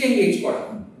নিজে এনগেজ করে,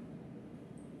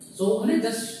 সো ওখানে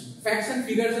জাস্ট ফ্যাক্টস এন্ড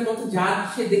ফিগারস এর মধ্যে যা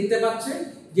সে দেখতে পাচ্ছে,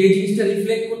 যে জিনিসটা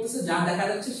রিফ্লেক্ট করতেছে, যা দেখা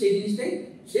যাচ্ছে সেই জিনিসটাই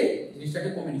সে জিনিসটাকে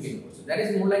কমিউনিকেট করছে। That is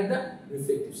more like the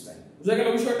reflective style. বুঝা গেল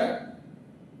বিষয়টা?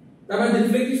 তারপর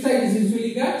reflective style is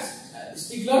usually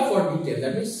স্টিকলার for detail,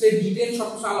 that means say detail সব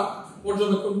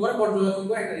পর্যবেক্ষণ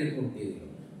করে একটা রিপোর্ট দিয়ে দিল,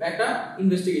 বা একটা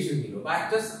ইনভেস্টিগেশন দিল, বা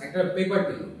একটা পেপার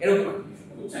দিল, এরকম একটা কিছু,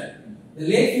 বুঝছেন? The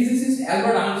late physicist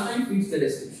Albert Einstein fits the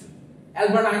description.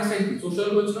 Albert Einstein কি সোশ্যাল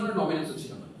বলছিল না, ডমিনেন্স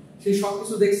ছিল না, সেই সব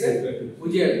কিছু দেখছে,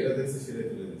 বুঝি এটা দেখছে সেটাই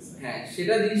তুলে দিচ্ছে, হ্যাঁ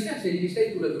সেটা জিনিসটা সেই জিনিসটাই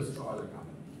তুলে ধরছে সমাজের কাম।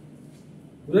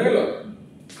 বুঝা গেল?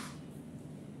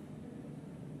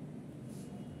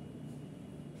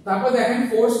 তারপর দেখেন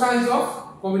four styles of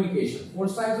communication. Four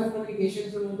styles of communication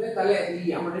এর মধ্যে তাহলে এই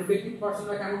আমাদের রিফ্লেক্টিভ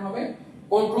পারসনরা কেমন হবে?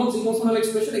 কন্ট্রোলস ইমোশনাল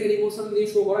এক্সপ্রেশন, এখানে ইমোশন দিয়ে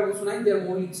শো করার কিছু নাই, দে আর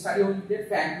মোর study oriented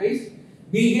fact based.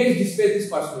 Bill Gates display this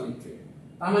personality ট্রেট,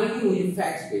 তার মানে কি ওই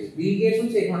ফ্যাক্টস বেসড। বিল গেটস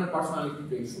হচ্ছে এই ধরনের পার্সোনালিটি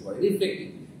ট্রেট শো করে। রিফ্লেক্টিভ,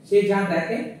 সে যা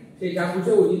দেখে, সে যা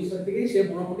বুঝে, ওই জিনিসটা থেকে সে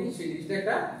মোটামুটি সেই জিনিসটা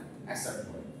একটা অ্যাকসেপ্ট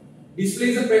করে।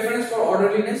 ডিসপ্লেজ আ প্রেফারেন্স ফর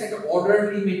অর্ডারলিনেস, একটা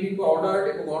অর্ডারলি মেইনটেইন করে, অর্ডারড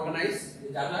এবং অর্গানাইজ,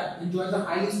 যারা এনজয়স আ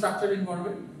হাইলি স্ট্রাকচারড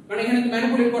এনভায়রনমেন্ট, কারণ এখানে তো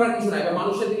ম্যানিপুলেট করার কিছু নাই, বা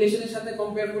মানুষের রিলেশনের সাথে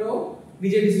কম্পেয়ার করেও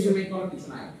নিজের ডিসিশন মেক করার কিছু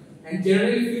নাই। and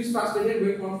generally feels frustrated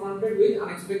when confronted with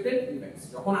unexpected events,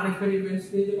 যখন unexpected events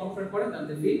নিয়ে কনফ্রন্ট করে then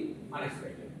they feel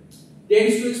unexpected.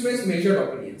 Tends to express measured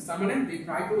opinions, তার মানে they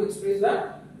try to express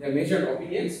their measured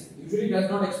opinions, usually does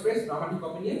not express dramatic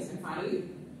opinions, and finally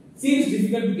seems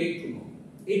difficult to get to know,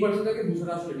 এই পার্সনটাকে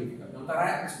বোঝাটা আসলে difficult, কারণ তারা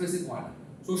expressive হয় না,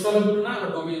 social হলো না, আবার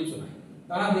ডমিনেন্সও নাই,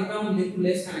 তারা দেখলাম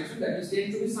less connection, that is tend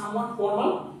to be somewhat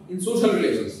formal in social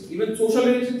relations, even social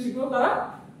relationshipও তারা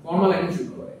ফর্মাল অ্যাটিটিউড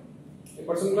করে। এই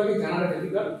পার্সনগুলোকে জানাটা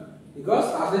ডিফিকাল্ট বিকজ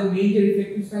তাদের মেইন যে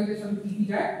রিফ্লেক্টিভ স্টাইলের সাথে কি কি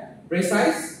যায়,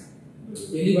 প্রেসাইজ,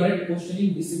 ডেলিবারেট, কোশ্চেনিং,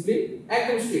 ডিসিপ্লিন,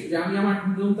 একদম স্ট্রিক্ট, যে আমি আমার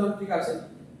নিয়মতান্ত্রিক আছে,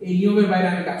 এই নিয়মের বাইরে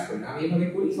আমি কাজ করি না, আমি এভাবে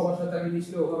করি, সবার সাথে আমি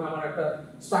মিশলে ওভাবে আমার একটা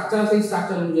স্ট্রাকচার আছে, এই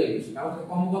স্ট্রাকচার অনুযায়ী মিশি, কারণ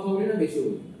কম কথা বলি না, বেশি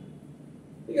বলি না,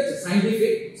 ঠিক আছে?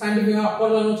 সায়েন্টিফিক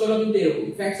অপরলানো চলো কিন্তু এরকম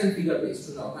ফ্যাক্টস এন্ড ফিগার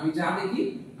বেসড, আমি যা দেখি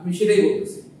আমি সেটাই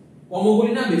বলতেছি, কমও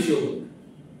বলি না, বেশিও বলি না।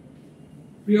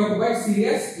 Preoccupied,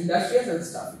 serious, industrious and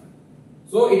stuff.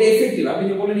 So এটা এফেক্টিভ, আপনি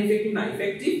যে বলেন এফেক্টিভ না,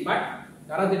 এফেক্টিভ, বাট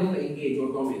তারা যে কোনো এনগেজ অর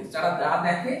ডমিনেন্স, যারা যা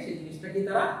দেখে সেই জিনিসটাকে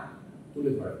তারা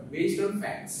তুলে ধরে বেসড অন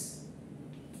ফ্যাক্টস।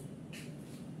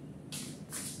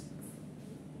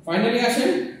 ফাইনালি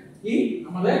আসেন কি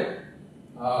আমাদের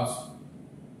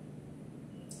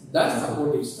দ্য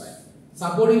সাপোর্টিভ স্টাইল।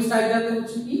 সাপোর্টিভ স্টাইলটাতে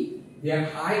হচ্ছে কি, দে আর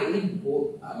হাই ইন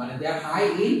মানে দে আর high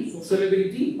in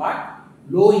সোশ্যালিবিলিটি but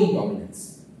low in dominance,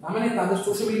 তার মানে তাদের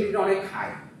সোশ্যাবিলিটিটা অনেক হাই,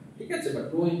 ঠিক আছে, but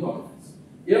low in dominance.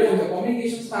 Therefore, the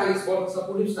communication style is called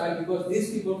supportive style because these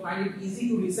people find it easy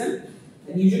to listen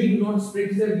and usually do not spread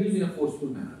their views in a forceful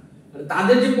manner. মানে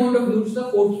তাদের যে point of ভিউটা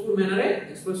forceful ম্যানারে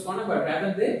express করে না, but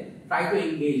rather they try to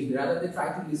engage, rather they try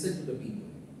to listen to the people,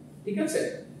 ঠিক আছে?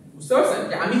 বুঝতে পারছেন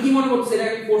যে আমি কি মনে করছি, সেটা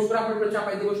আমি ফোর্স করে আপনার উপরে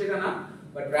চাপাই দেব সেটা না,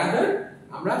 বাট রাদার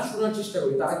আমরা শোনার চেষ্টা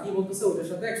করি তারা কি বলতেছে, ওটার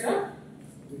সাথে একটা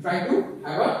try to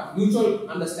have a mutual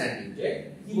understanding, যে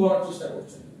কি বলার চেষ্টা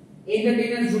করছে।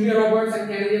 Entertainers Julia Roberts and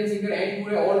Canadian singer Eddie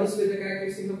Murray all display the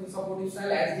characteristics of the supportive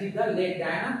style, as did the late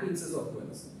Diana, Princess of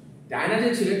Wales. Diana যে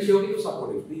ছিলেন সেও কিন্তু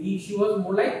supportive, she was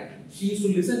more like she used to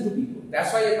listen to people, that's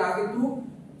why তার কিন্তু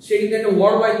সে কিন্তু একটা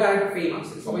world wide তার একটা ফেম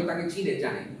আছে, সবাই তাকে চিনে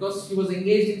জানে, because she was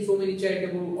engaged in so many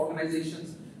charitable organizations,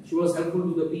 she was helpful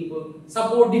to the people,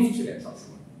 supportive ছিলেন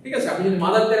সবসময়, ঠিক আছে? আপনি যদি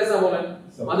মাদার তেরেসা বলেন,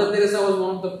 mother Teresa was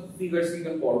one of the figures we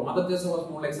can call, mother Teresa was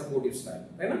more like supportive style,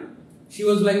 তাই না? She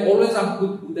was like always up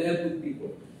with the help with people.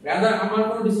 Rather আমার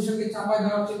কোনো ডিসিশনকে চাপাই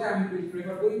দেওয়ার চেয়ে আমি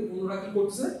প্রেফার করি অন্যরা কি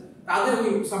করছে তাদের ওই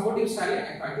সাপোর্টিভ স্টাইলে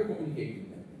try to communicate with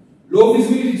them. Low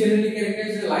visibility generally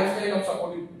characterizes the lifestyle of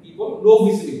supportive people low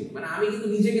visibility মানে আমি কিন্তু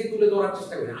নিজেকে তুলে ধরার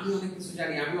চেষ্টা করি আমি অনেক কিছু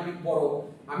জানি আমি অনেক বড়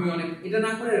আমি অনেক এটা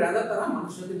না করে রাদা তারা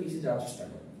মানুষের সাথে মিশে যাওয়ার চেষ্টা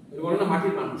করে এটা বলে না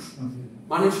মাটির মানুষ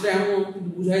মানুষটা এমন কিন্তু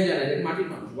বুঝাই যায় না যে মাটির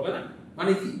মানুষ বলে না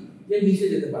মানে কি যে মিশে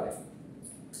যেতে পারে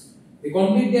they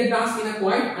complete their task in a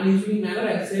quiet unusual manner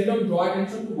and seldom draw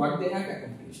attention to what they have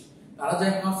accomplished তারা যা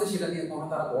করছে সেটা নিয়ে কোনো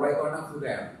তারা বড়াই করে না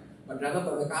ফুটায় না বাট রাদা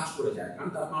তাদের কাজ করে যায় কারণ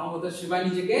তারা মানবতার সেবায়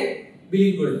নিজেকে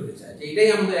বিলীন করে দিতে চায় যে এটাই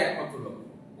আমাদের একমাত্র লক্ষ্য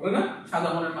বলে না সাদা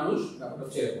মনের মানুষ ব্যাপারটা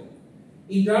হচ্ছে এরকম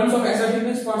in terms of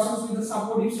assertiveness persons with a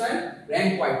supportive style rank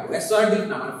quite low assertive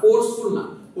না মানে ফোর্সফুল না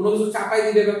কোনো কিছু চাপাই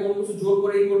দিলে বা কোনো কিছু জোর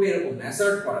করে করবে এরকম না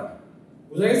অ্যাসার্ট করা না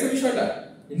বুঝা গেছে বিষয়টা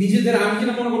নিজেদের আমি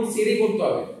যেটা মনে করছি সেটাই করতে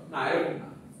হবে না এরকম না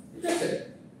ঠিক আছে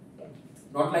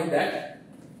not like that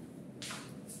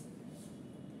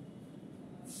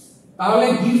তাহলে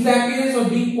gives the appearance of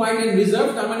being quiet and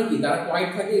reserved তার মানে কি তারা quiet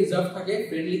থাকে reserved থাকে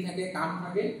friendly থাকে calm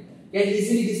থাকে can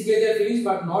easily display their feelings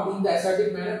but not in the assertive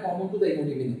manner common to the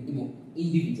emotive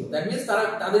individual that means তারা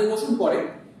তাদের ইমোশন করে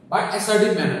but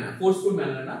assertive manner না forceful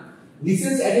manner না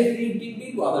listens attentively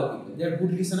to other people they are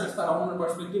good listeners তারা অন্যের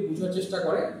perspective বুঝার চেষ্টা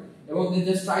করে এবং they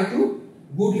just try to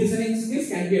good listening skills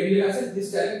can be a real asset this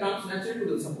talent comes naturally to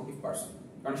the supportive person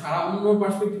কারণ সারা অন্যের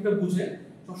পার্সপেক্টিভটা বুঝে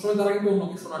সবসময় তারা কিন্তু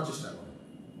অন্যকে শোনার চেষ্টা করে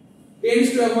tends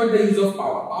to avoid the use of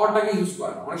power পাওয়ারটাকে use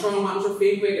করে অনেক সময় মানুষের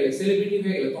ফেম হয়ে গেলে সেলিব্রিটি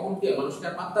হয়ে গেলে তখন কি মানুষকে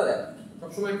পাত্তা দেয়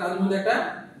সবসময় তাদের মধ্যে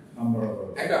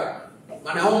একটা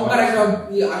মানে অহংকার একটা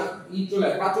চলে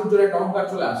প্রাচুর্যের একটা অহংকার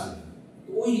চলে আসে তো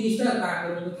ওই জিনিসটা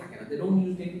তাদের মধ্যে থাকে না they don't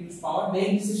use power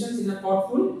make decisions in a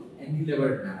thoughtful and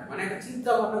deliberate manner মানে একটা চিন্তা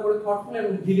ভাবনা করে thoughtful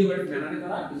এবং deliberate manner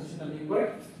তারা ডিসিশনটা নিয়ে করে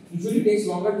usually takes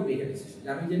longer to make a decision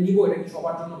আমি যে নিব এটা কি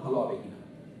সবার জন্য ভালো হবে কিনা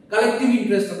কালেক্টিভ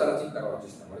ইন্টারেস্টটা তারা চিন্তা করার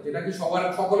চেষ্টা করে যেটা কি সবার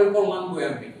সকলের কল্যাণ বয়ে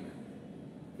আনবে কিনা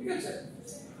ঠিক আছে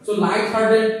সো লাইট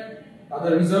হার্টেড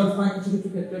তাদের রিজার্ভ হয় কিছু কিছু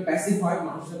ক্ষেত্রে প্যাসিভ হয়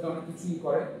মানুষের সাথে অনেক কিছুই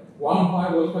করে ওয়ার্ম হয়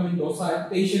ওয়েলকামিং ডোসাইল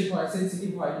পেশেন্ট হয়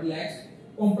সেনসিটিভ হয় রিল্যাক্স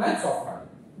কমপ্লেক্স সফট হয়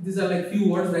these are like few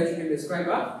words that you can describe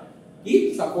a key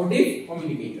supportive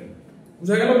communicator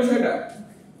বুঝা গেল বিষয়টা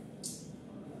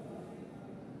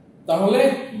তাহলে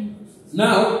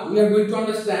now we are going to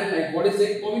understand like what is a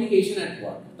communication at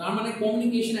work তার মানে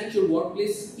communication at your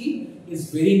workplace is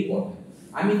very important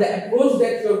I mean the approach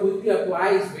that you are going to apply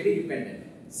is very dependent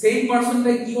same person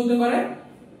টা কি হতে পারে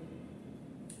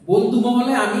বন্ধু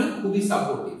মহলে আমি খুবই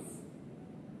সাপোর্টিভ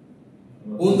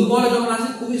বন্ধু মহলে যখন আসে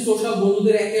খুবই সোশ্যাল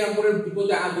বন্ধুদের একে অপরের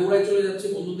বিপদে দৌড়ায় চলে যাচ্ছে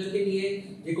বন্ধুদেরকে নিয়ে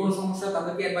যে কোনো সমস্যা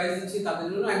তাদেরকে অ্যাডভাইস দিচ্ছি তাদের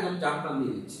জন্য একদম জান প্রাণ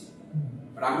দিয়ে দিচ্ছি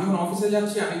আর আমি যখন অফিসে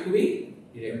যাচ্ছি আমি খুবই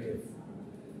ডিরেক্টিভ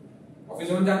অফিসে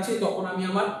যখন যাচ্ছি তখন আমি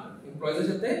আমার এমপ্লয়িজের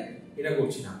সাথে এটা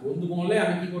করছি না বন্ধু মহলে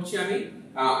আমি কি করছি আমি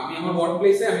আমার ওয়ার্ক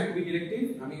প্লেসে আমি খুবই ডিরেক্টিভ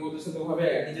আমি ওদের সাথে ওভাবে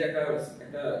নিজের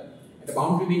একটা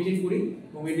বাউন্ডারি মেইনটেইন করি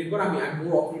মেইনটেইন করে আমি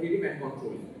মোর অথরিটেটিভ এন্ড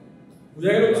কন্ট্রোলিং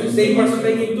বুঝা গেল সেম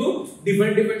পারসনটাই কিন্তু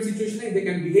ডিফারেন্ট সিচুয়েশনে they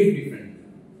can behave differently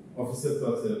officer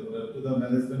to the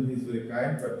management he is very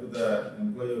kind but to the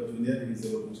employee or junior he is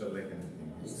able to show like anything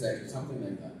exactly something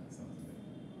like that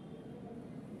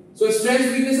so strengths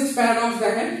weaknesses paradox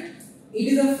দেখেন it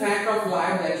is a fact of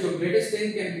life that your greatest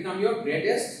strength can become your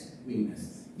greatest weakness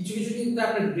কিছু কিছু কিন্তু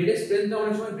আপনার greatest strength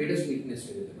অনেক সময় greatest weakness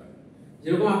হয়ে যেতে পারে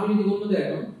যেরকম আপনি যদি বলতে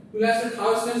দেখেন to illustrate how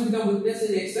strengths become weakness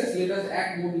in excess let us add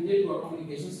more detail to our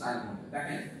communication style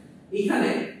দেখেন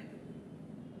এখানে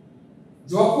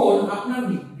যখন আপনার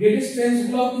গ্রেটেস্ট স্ট্রেংথস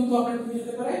গুলো কিন্তু আপনার কি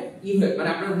হতে পারে মানে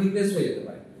আপনার উইকনেস হয়ে যেতে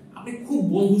পারে আপনি খুব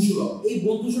বন্ধুসুলভ এই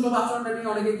বন্ধুসুলভ আচরণটা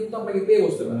নিয়ে অনেকে কিন্তু আপনাকে পেয়ে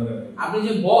বসতে পারে আপনি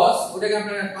যে বস ওটাকে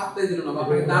আপনার পাত্তাই দিল না বা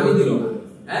আপনাকে দামই দিল না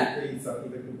হ্যাঁ এই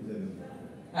সার্কেলটা একটু বুঝে নেন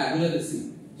হ্যাঁ বুঝে দিচ্ছি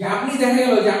যে আপনি দেখা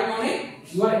গেল যে আপনি অনেক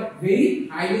ইউ আর ভেরি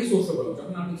হাইলি সোশ্যাবল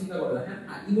যখন আপনি চিন্তা করে দেখেন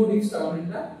ইমোটিভসটা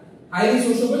অনেকটা হাইলি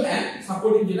সোশ্যাবল এন্ড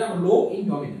সাপোর্টিভ যেটা লো ইন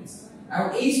ডমিনেন্স আর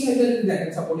এই স্টাইলটা যদি দেখেন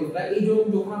সাপোর্টিভটা এই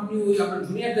যখন আপনি ওই আপনার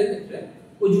জুনিয়রদের ক্ষেত্রে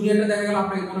ওই জুনিয়রটা দেখা গেল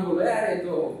আপনাকে মনে করবে আরে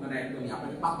তো মানে একদমই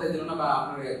আপনাকে পাত্তাই দিল না বা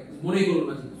আপনাকে মনেই করলো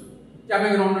না কিছু যে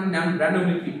আপনাকে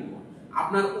র্যান্ডমলি ট্রিট করবো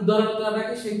আপনার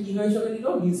উদাহরণটাকে সে কি হিসাবে নিল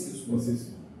মিসইউজ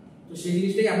তো সেই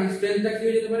জিনিসটাই আপনার স্ট্রেংথটা কি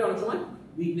হয়ে যেতে পারে অনেক সময়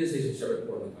উইকনেস হিসেবে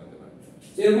পরিণত হতে পারে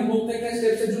এরকম প্রত্যেকটা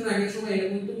স্টেপসের জন্য এক এক সময়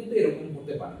এরকম কিন্তু এরকম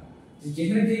হতে পারে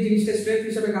যেখানে যে জিনিসটা স্ট্রেংথ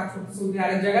হিসেবে কাজ করতেছে ওই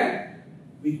আরেক জায়গায়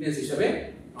উইকনেস হিসেবে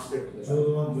আপডেট হতে পারে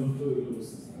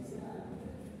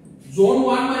জোন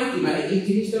 1 মানে কি মানে এই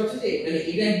জিনিসটা হচ্ছে যে মানে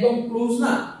এটা একদম ক্লোজ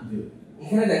না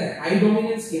এখানে দেখেন হাই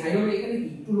ডমিনেন্স কি হাই ডমিনেন্স এখানে কি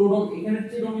একটু লো ডমিনেন্স এখানে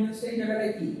যে ডমিনেন্সটা এই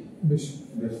জায়গাটায় কি বেশি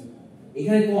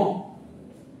এখানে কম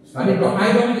মানে হাই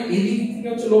ডমিনেন্স এই দিক থেকে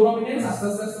হচ্ছে লো ডমিনেন্স আস্তে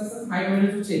আস্তে হাই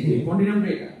ডমিনেন্স হচ্ছে এই কন্টিনিউম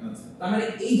এটা তার মানে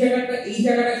এই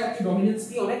জায়গাটায় সবচেয়ে ডমিনেন্স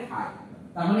কি অনেক হাই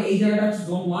তার মানে এই জায়গাটা হচ্ছে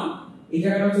জোন 1 এই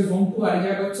জায়গাটা হচ্ছে জোন 2 আর এই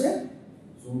জায়গাটা হচ্ছে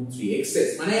জোন 3 এক্সেস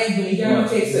মানে একদম এই জায়গাটা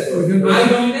হচ্ছে এক্সেস হাই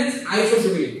ডমিনেন্স হাই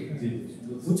সোশ্যাবিলিটি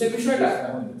বুঝছেন বিষয়টা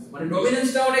মানে মানে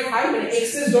ডমিনেন্সটা অনেক হাই, মানে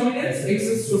এক্সেস ডমিনেন্স,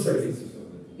 এক্সেস সোশ্যালিজম।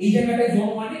 এই জায়গাটায় জন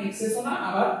মানে এক্সেসও না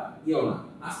আবার ইও না,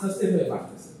 আস্তে আস্তে হয়ে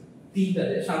বাড়তেছে।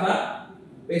 তিনটাতে সাদা,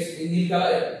 পেস্ট নীল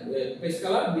কালার, পেস্ট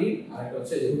কালার, গ্রিন, আর একটা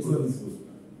হচ্ছে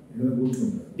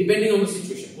ডিপেন্ডিং অন দ্য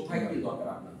সিচুয়েশন, কোথায় কি দরকার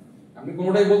আপনার। আপনি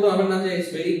কোনোটাই বলতে পারবেন না যে it's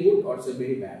very good or it's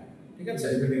very bad, ঠিক আছে?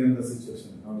 Depending on the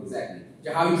situation, exactly, যে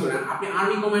হাউ ইউ শুড। আপনি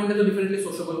আর্মি কমান্ডে তো ডেফিনেটলি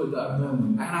সোশ্যাবল হইতে পারবেন না,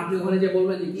 এখন আপনি ওখানে যে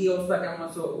বলবেন যে কি অবস্থা, কেমন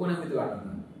আছো, ওখানে হইতে পারবেন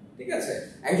না, ঠিক আছে?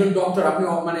 একজন ডক্টর, আপনি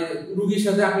মানে রোগীর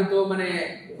সাথে আপনি তো মানে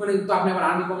ওখানে তো আপনি আবার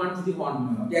আর্মি কমান্ড যদি হন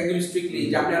যে একদম স্ট্রিক্টলি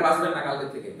যে আপনি আর বাঁচবেন না কালকে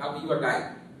থেকে, কালকে ইউ আর ডাই,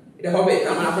 এটা হবে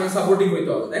মানে আপনাকে সাপোর্টিং হইতে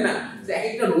হবে, তাই না? যে এক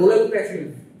একটা রোলের উপরে অ্যাকচুয়ালি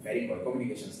ভ্যারি করে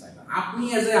কমিউনিকেশন স্টাইল। আপনি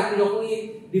আপনি যখনই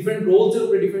ডিফারেন্ট রোলস এর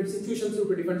উপরে, ডিফারেন্ট সিচুয়েশনস এর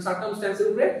উপরে, ডিফারেন্ট সার্কামস্ট্যান্সের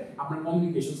উপরে আপনার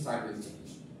কমিউনিকেশন স্টাইল চেঞ্জ।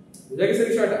 বুঝা গেছে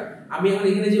বিষয়টা? আমি এখন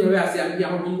এখানে যেভাবে আছি, আমি কি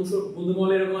আমার বন্ধু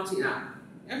মহলে এরকম আছি না,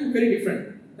 আমি ভেরি ডিফারেন্ট,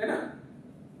 তাই না?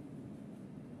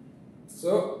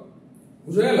 সো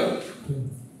বুঝা গেল?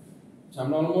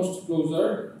 আমরা অলমোস্ট ক্লোজার।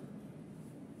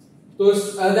 তো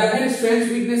দেখেন, strengths,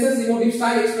 weaknesses, emotive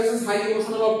style, expresses high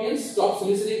emotional opinions, stops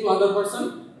listening to other person,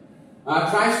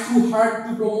 tries too hard to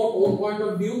promote own point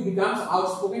of view, becomes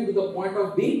outspoken to the point of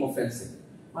being offensive.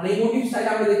 মানে emotive style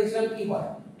আমরা দেখেছিলাম কি হয়,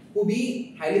 খুবই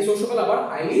highly সোশ্যাবল আবার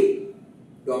highly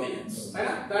dominance, তাই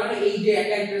না? তার মানে এই যে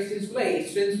একটা ক্যারেক্টারিস্টিক্সগুলো এই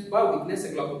স্ট্রেংথস বা উইকনেস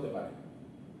এগুলো করতে পারে।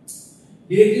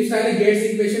 ডিরেক্টিভ স্টাইলে gets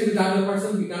impatient with other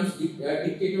person, becomes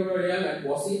dictatorial and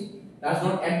bossy, does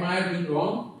not admire being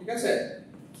wrong, ঠিক আছে?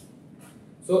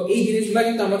 সো এই জিনিসগুলো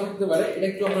কিন্তু আমরা থাকতে পারে। এটা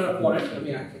একটু আপনারা পড়েন, আমি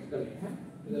আগে একটা হ্যাঁ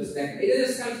এটা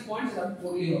জাস্ট কাইন্ড অফ পয়েন্টস আপনি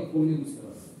পড়লে বুঝতে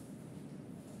পারবেন।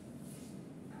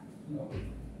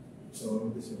 সবার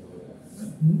দেশে ভালো লাগে,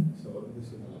 সবার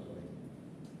দেশে ভালো লাগে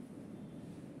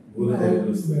বলে দেয়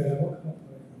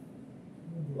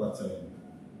বাচ্চা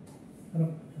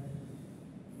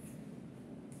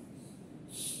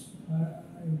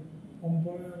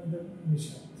কোম্পানি আমাদের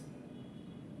নিষাদ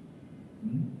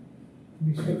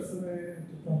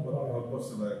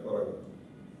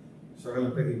সকালে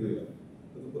প্যাকিং করলাম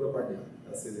তো পুরো পার্টি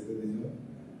আছে যেতে দিল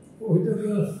ওইটা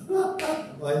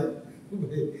ভাই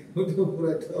ওইটা পুরো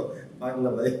একটা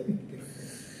পাগলা ভাই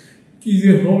কি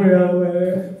যে হবে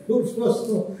খুব স্পষ্ট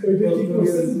ওইটা কি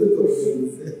করছেন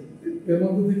এর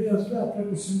মধ্যে থেকে আসলে আপনার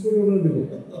কোশ্চেন করে ওরা দেবো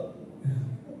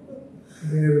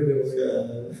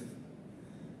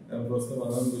আমি প্রশ্ন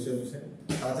বানান বসে বসে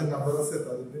তাদের নাম্বার আছে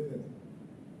তাদের দিন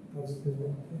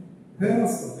হ্যাঁ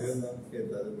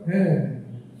হ্যাঁ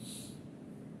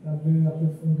আপনি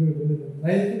ফোন করে বলে দেন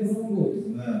নাই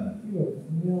না কি বলবো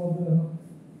তুমি আমাদের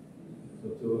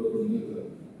সবচেয়ে বড় প্রশ্ন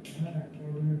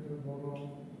একটা বড়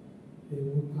এই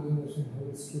মুহূর্তে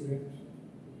ভালো স্টুডেন্ট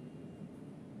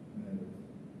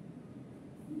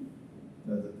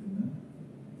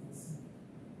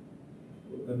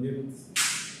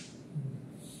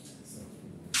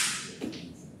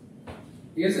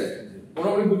ঠিক আছে,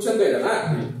 মোটামুটি বুঝছেন তো এটা না?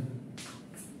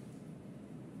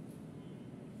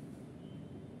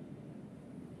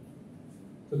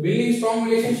 So building strong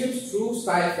relationships through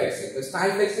style flexing. The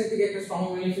style flexing থেকে একটা strong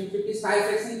relationship is style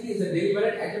flexing is a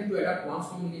deliberate attempt to adapt one's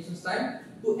communication style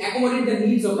to accommodate the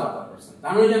needs of the other person.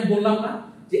 তার মানে আমি বললাম না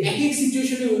যে এক এক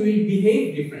সিচুয়েশনে we will behave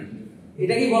differently.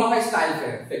 এটাকে বলা হয় স্টাইল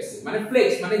ফ্লেক্সিং। মানে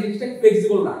ফ্লেক্স মানে জিনিসটা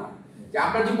ফ্লেক্সিবল রাখা, যে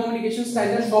আপনার যে কমিউনিকেশন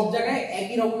স্টাইলটা সব জায়গায়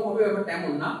একই রকম হবে ব্যাপারটা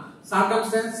এমন না।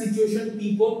 সার্কামস্ট্যান্স, সিচুয়েশন,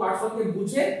 পিপল, পারসনকে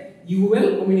বুঝে you will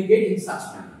communicate in such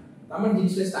manner. তার মানে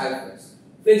জিনিসটা style flakes.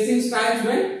 Flexing styles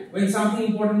when something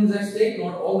important is at stake,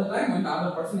 not all the time when the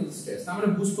other person is stressed. তার মানে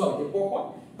বুঝতে হবে যে কখন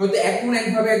হয়তো এখন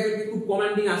একভাবে একজনকে খুব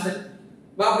কমান্ডিং আছেন,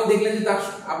 বা আপনি দেখলেন যে তার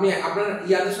আপনি আপনার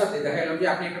ইয়াদের সাথে দেখা গেল যে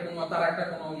আপনি একটা কোনো তার একটা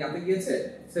কোনো ইয়াতে গিয়েছে,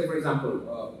 সে ফর এক্সাম্পল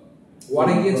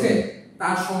ওয়ারে গিয়েছে,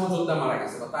 তার সহযোদ্ধা মারা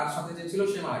গেছে বা তার সাথে যে ছিল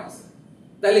সে মারা গেছে,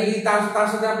 তাহলে কি তার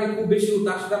সাথে আপনি খুব বেশি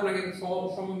তার সাথে আপনাকে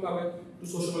সমানভাবে একটু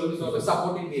সোশ্যাল দিতে হবে,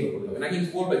 সাপোর্টিভ বিহেভ করতে হবে, নাকি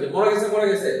বলবে যে মরে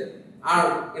গেছে আর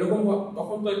এরকম,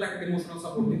 তখন তো একটা ইমোশনাল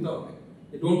সাপোর্ট দিতে হবে।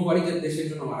 ডোন্ট ওয়ারি যে দেশের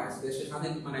জন্য মারা গেছে, দেশের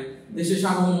স্বাধীন মানে দেশের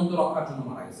সার্বভৌমত্ব রক্ষার জন্য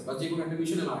মারা গেছে, বা যে কোনো একটা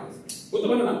মিশনে মারা গেছে, বুঝতে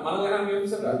পারলেন না? মারা যায় আমি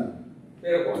অফিসাররা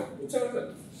এরকম, বুঝছেন?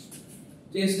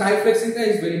 যে স্টাইল ফ্লেক্সিংটা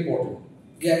ইজ ভেরি ইম্পর্টেন্ট।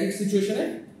 যে এক এক সিচুয়েশনে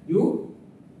you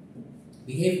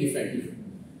behave differently.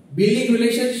 Building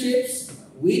relationships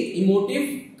with emotive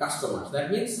customers, that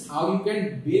means how you can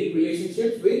build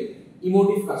relationships with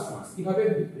emotive customers, কিভাবে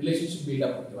রিলেশনশিপ বিল্ড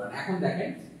আপ করতে পারেন। এখন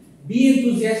দেখেন, be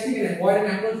enthusiastic and avoid an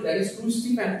approach that is too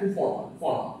stiff and too formal,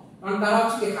 কারণ তারা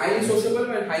হচ্ছে highly সোশ্যাবল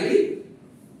and highly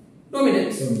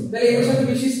dominant, তাহলে এর সাথে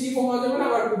বেশি স্টিফ হওয়া যাবে না,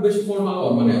 আবার খুব বেশি ফর্মাল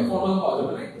হওয়া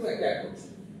যাবে না, একটু একটা approach.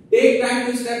 take time to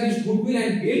establish goodwill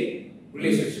and build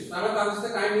relationships, আমরা তাদের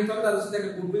সাথে টাইম নিতে হবে, তাদের সাথে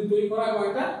একটা গুডউইল তৈরি করা এবং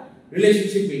একটা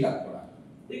রিলেশনশিপ বিল্ড আপ করা,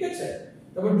 ঠিক আছে?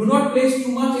 তারপর do not place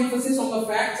too much emphasis on the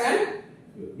facts and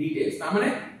details. তার মানে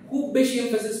খুব বেশি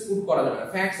এমফাসিস পুট করা যাবে না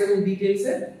ফ্যাক্টস এবং ডিটেইলস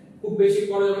এ, খুব বেশি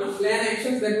করা যাবে না। Plan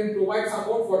actions that will provide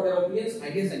support for there অপিনিয়নস,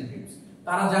 ideas and dreams.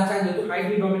 তারা যা চায়, যেহেতু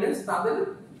হাইলি ডমিনেন্স, তাদের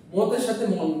মতের সাথে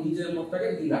নিজের মতটাকে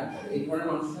মিল রাখতে হবে এই ধরনের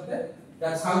মানুষের সাথে।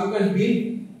 That's how you can build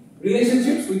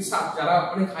relationships with যারা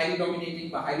অনেক হাইলি ডমিনেটিং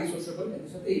বা হাইলি সোশ্যাবল,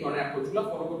 এদের সাথে এই ধরনের অ্যাপ্রোচগুলো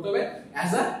ফলো করতে হবে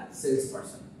as a sales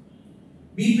person.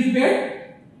 Be prepared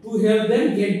to help them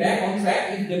get back on track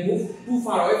if they move too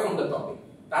far away from the topic.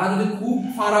 তারা যদি খুব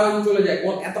ফার অ্যাওয়ে চলে যায়,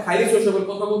 এত হাইলি সোশ্যাবল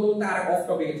কথা বলতে বলতে আর অফ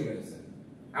টপিকে চলে গেছে,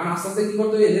 এখন আস্তে আস্তে কি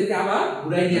করতে হবে, এদেরকে আবার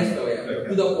ঘুরাই নিয়ে আসতে হবে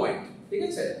টু দ্য পয়েন্ট। ঠিক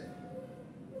আছে,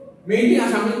 মেইনলি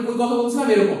আমরা কোন কথা বলছিলাম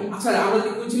এরকম, আচ্ছা আমরা কি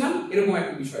বলছিলাম এরকম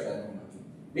একটা বিষয়টা,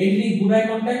 mainly good eye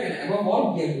contact and above all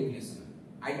get good listener.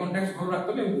 Eye contact ভালো রাখতে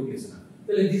হবে এবং গুড লিসেনার।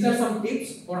 তাহলে these are some tips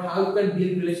for how you can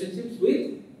build relationships with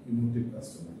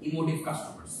emotive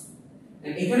customers.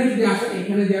 And এখানে যদি আসেন,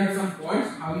 এখানে there are some points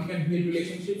how you can build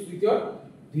relationships with your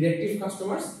directive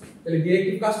customers. তাহলে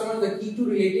directive customers, the key to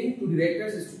relating to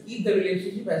directors is to keep the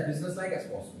relationship as business like as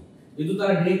possible. যেহেতু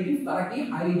তারা directive, তারা কি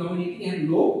highly dominating and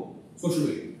low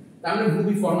sociability, তার মানে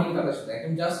খুবই formally তাদের সাথে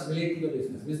একদম just relate to the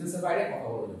business, বিজনেসের বাইরে কথা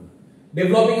বলবে না।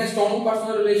 Developing a strong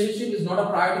personal relationship is not a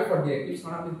priority for directives,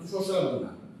 কারণ আপনি সোশ্যাল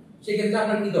না, সেক্ষেত্রে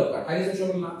আপনার কি দরকার, হাইলি সোশ্যাল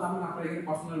না, তার মানে আপনার এখানে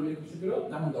পার্সোনাল রিলেশনশিপেরও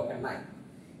তেমন দরকার নাই।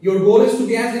 Your goal is to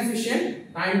be as efficient,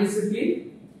 time disciplined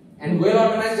and well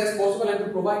organized as possible and to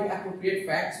provide appropriate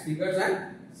facts, figures and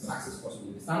success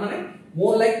possibilities. তার মানে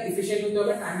more like efficient হতে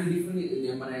হবে, time disciplined,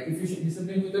 মানে efficient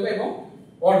discipline হতে হবে এবং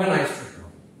organized হতে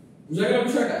হবে। বুঝা গেল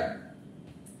বিষয়টা?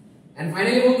 And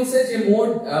finally বলতেছে যে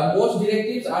most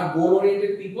directives are goal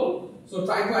oriented people, so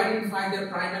try to identify their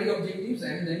primary objectives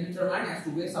and then determine as to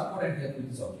where support and help with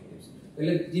these objectives.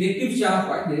 তাহলে directives যারা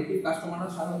হয়, directive কাস্টমাররা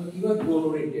সাধারণত কিভাবে goal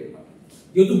oriented হয়,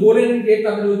 যেহেতু গোল ওরিয়েন্টেড,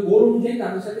 তাদের ওই গোল অনুযায়ী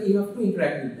তাদের সাথে you have to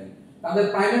interact with them, তাদের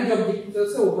প্রাইমারি যে অবজেক্টিভ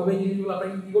আছে ওভাবে জিনিসগুলো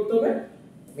আপনাকে কি করতে হবে,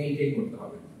 মেইনটেইন করতে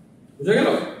হবে। বুঝা গেল?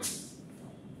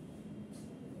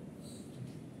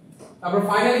 তারপর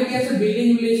ফাইনালি কি আছে, building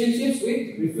relationships with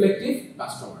reflective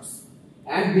customers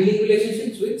and building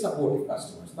relationships with supportive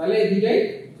customers. তাহলে এই দুইটাই,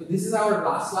 so this is our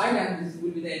last slide and this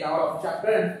will be the end of our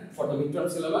chapter and for the midterm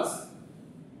syllabus.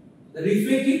 The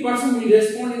reflective person will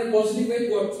respond in a positive way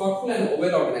to a thoughtful and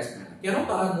well organized manner. কেন?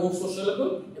 তারা more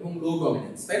sociable এবং low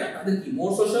dominance, তাই না? তাদের কি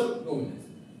more social dominance,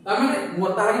 তার মানে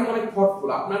তারা কিন্তু অনেক thoughtful,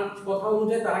 আপনার কথা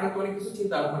অনুযায়ী তারা কিন্তু অনেক কিছু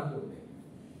চিন্তা ভাবনা করবে।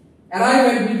 Arrive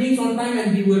at meetings on time and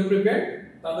be well prepared,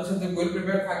 তাদের সাথে well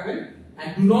prepared থাকবেন and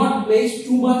do not place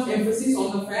too much emphasis on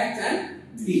the facts and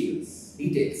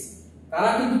details. তারা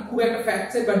কিন্তু খুব একটা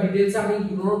ফ্যাক্টস বা ডিটেইলস আপনি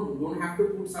don't have to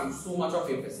put so much of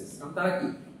emphasis, কারণ তারা কি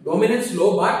dominance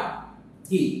low but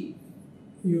কি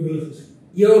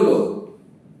you're low.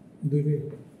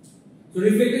 So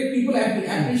reflective people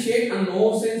appreciate a no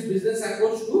sense business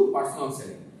approach to personal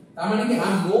selling. তার মানে কি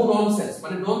আর no nonsense,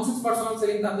 মানে nonsense personal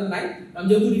selling তাদের নাই, কারণ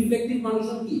যেহেতু রিফ্লেক্টিভ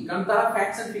মানুষজন কি, কারণ তারা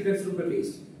ফ্যাক্টস এন্ড ফিগারস এর উপরে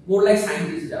বেসড, মোর লাইক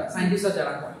সায়েন্টিস্টরা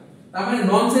যারা করে, তার মানে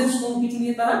ননসেন্স কোন কিছু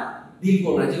নিয়ে তারা ডিল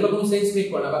করবে না, যেগুলো কোনো সেন্স মেক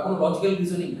করে না বা কোনো লজিক্যাল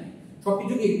রিজনিং নাই,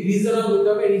 সবকিছু কি রিজনেবল হতে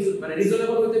হবে, মানে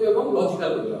রিজনেবল হতে হবে এবং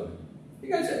লজিক্যাল হতে হবে।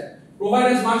 ঠিক আছে, provide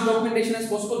as much documentation as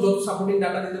possible, যত সাপোর্টিং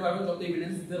ডাটা দিতে পারবেন, যত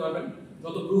এভিডেন্স দিতে পারবেন,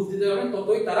 যত প্রুফ দিতে পারবেন,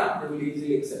 ততই তারা will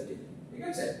easily accept it. ঠিক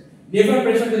আছে, never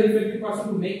pressure the reflective person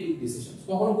to make quick decisions,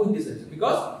 কখনো কুইক ডিসিশন,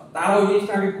 বিকজ তারা ওই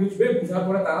জিনিসটা আগে বুঝবে, বুঝার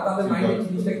পরে তারা তাদের মাইন্ডে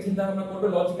জিনিসটাকে চিন্তা ভাবনা করবে,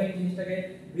 লজিক্যালি জিনিসটাকে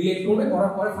রিলেট করবে,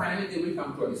 করার পরে finally they will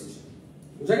come to a decision.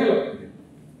 বুঝা গেল?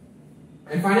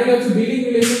 And finally also building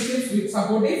relationships with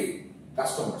supportive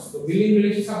customers. So building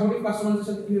relationship supportive customers এর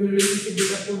সাথে কিভাবে রিলেশনশিপ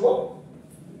বিল্ড করব,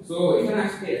 সো এখানে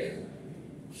আসছে,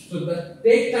 so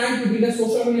take time to build a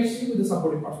social relationship with the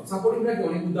supportive person. Supportive like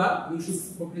অনেক উদার নিশুক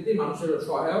প্রকৃতির মানুষের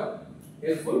সহায়ক,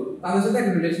 হেল্পফুল, তাদের সাথে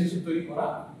একটা রিলেশনশিপ তৈরি করা।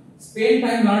 Spend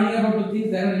time learning about the things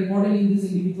that are important in this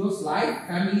individual's life,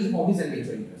 family, hobbies and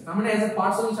nature interests. তার মানে as a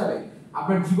person হিসাবে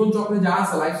আপনার জীবন চক্রে যা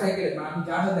আছে, লাইফ সাইকেলে মানে আপনি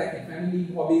যা যা দেখেন, ফ্যামিলি,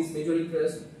 হবিস, মেজর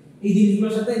ইন্টারেস্ট, এই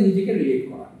জিনিসগুলোর সাথে নিজেকে রিলেট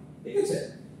করা। ঠিক আছে,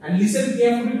 and listen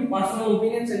carefully to personal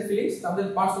opinions and feelings, তাদের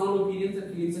পার্সোনাল opinions and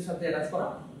feelings এর সাথে অ্যাটাচ করা,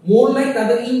 মোর লাইক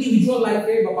তাদের ইন্ডিভিজুয়াল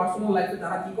লাইফে বা পার্সোনাল লাইফে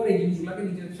তারা কি করে এই জিনিসগুলোকে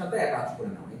নিজেদের সাথে অ্যাটাচ করে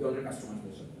নেওয়া, এই ধরনের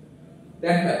কাস্টমারদের সাথে।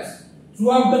 That helps.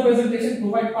 Throughout the presentation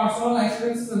provide personal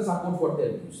assurances and support for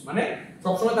their views, মানে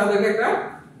সবসময় তাদেরকে একটা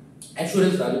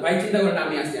অ্যাসুরেন্স দাও, ভাই চিন্তা করেন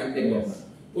আমি আসছি, আমি দেখব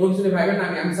কোনো কিছু ভাইবেন না,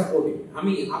 আমি সাপোর্টিভ,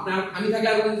 আমি থাকলে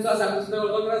আর কোনো কিছু আছে আপনি চিন্তা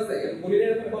করার দরকার আছে, বলি না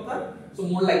এরকম কথা, so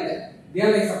more like that, they R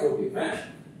like supportive. হ্যাঁ,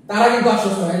 তারা কিন্তু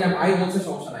আশ্বস্ত হয় যে ভাই বলছে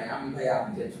সমস্যা নাই, আমি ভাই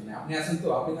আপনি টেনশন নাই, আপনি আছেন তো,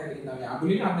 আপনি থাকলে কিন্তু আমি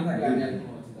বলি না, আপনি থাকলে আমি আর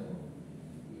কোনো চিন্তা করব।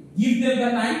 Give them the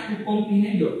time to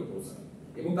কমপ্রিহেন্ড your proposal,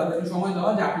 এবং তাদেরকে সময়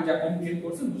দেওয়া যে আপনি যা কমপ্রিহেন্ড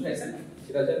করছেন, বুঝাইছেন,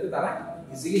 সেটা যাতে তারা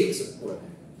ইজিলি অ্যাকসেপ্ট করে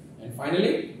নেয়। And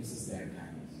finally this is the end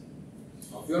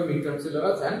of your midterm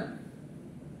syllabus and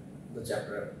the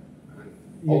chapter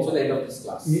and also the end of this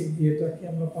class. এটা কি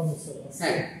আমরা পাবো স্যার?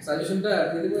 হ্যাঁ, সাজেশনটা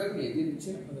দিয়ে দেবো এখন দিয়ে দিচ্ছি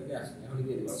আপনাদেরকে এখনই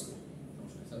দিয়ে দেবো আজকে।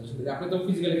 সাজেশন দিলে আপনি তো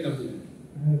ফিজিক্যাল এক্সাম দিবেন।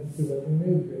 হ্যাঁ, ফিজিক্যাল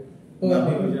মেলবে।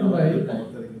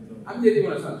 আমি দিয়ে দিব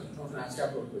না স্যার, সমস্যা নাই, আজকে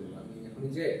আপলোড করে দেব আমি এখন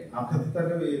যে আপনি তো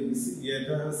তাহলে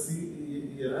এটা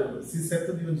সি সেট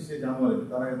তো দিবেন সে জানুয়ারিতে,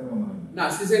 তার আগে তো মনে হয় না।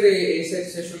 সি সেট এই সেট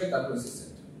শেষ হলে তারপর সি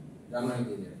সেট জানুয়ারি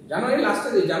দিয়ে দেব। জানুয়ারি লাস্টে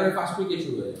দিয়ে জানুয়ারি ফার্স্ট উইকে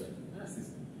শুরু হয়ে যাবে।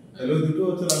 তাহলে ওই দুটো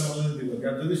হচ্ছে আমি মনে দিব।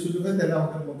 আর যদি সুযোগ হয় তাহলে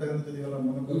আমাদের মধ্যখানে যদি হলো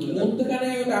মনে করি মধ্যখানে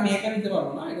আমি একা নিতে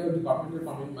পারবো না, এটা ডিপার্টমেন্টের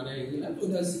পারমিট মানে দিলাম তো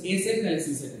এ সেট না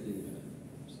সি সেট দিয়ে দিবেন।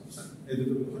 এই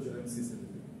দুটো হচ্ছে সি সেট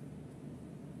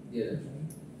দিয়ে দেন।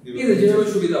 কি যেভাবে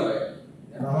সুবিধা হয়।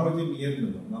 আমার ওই যে বিয়ের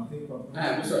জন্য নামতেই পারবো।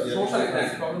 হ্যাঁ, সমস্যা নেই,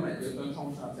 প্রবলেম নাই, যেহেতু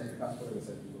সমস্যা আছে একটা কাজ করে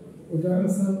গেছে। ওটা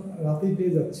স্যার রাতেই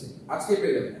পেয়ে যাচ্ছে। আজকে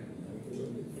পেয়ে যাবেন।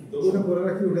 তো ওটা করে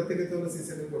রাখি, ওটা থেকে তো সি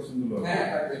সেটের কোশ্চেনগুলো হবে। হ্যাঁ,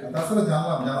 তাছাড়া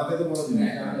জানলাম, জানাতে তো বড়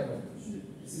জিনিস।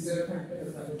 সি সেট থাকবে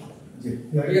তাহলে জি,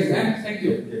 ঠিক আছে, থ্যাংক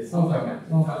ইউ।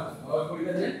 আবার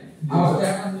পরীক্ষা দেন। আবার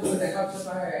এখন যদি দেখা হচ্ছে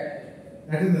প্রায়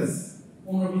অ্যাটেন্ডেন্স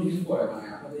 15-20 দিন পরে, মানে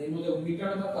আপনাদের এর মধ্যে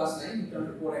মিডটার্ম তো ক্লাস নাই,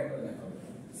 মিডটার্মের পরে একবার দেখা হবে।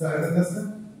 স্যার অ্যাটেন্ডেন্স না?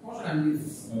 সমস্যা নাই, আমি দিয়ে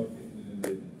দিচ্ছি। ওকে।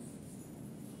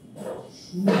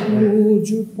 সবুজ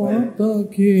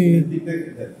পাতাকে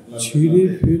ছিঁড়ে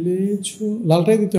ফেলেছো, লালটাই দিতে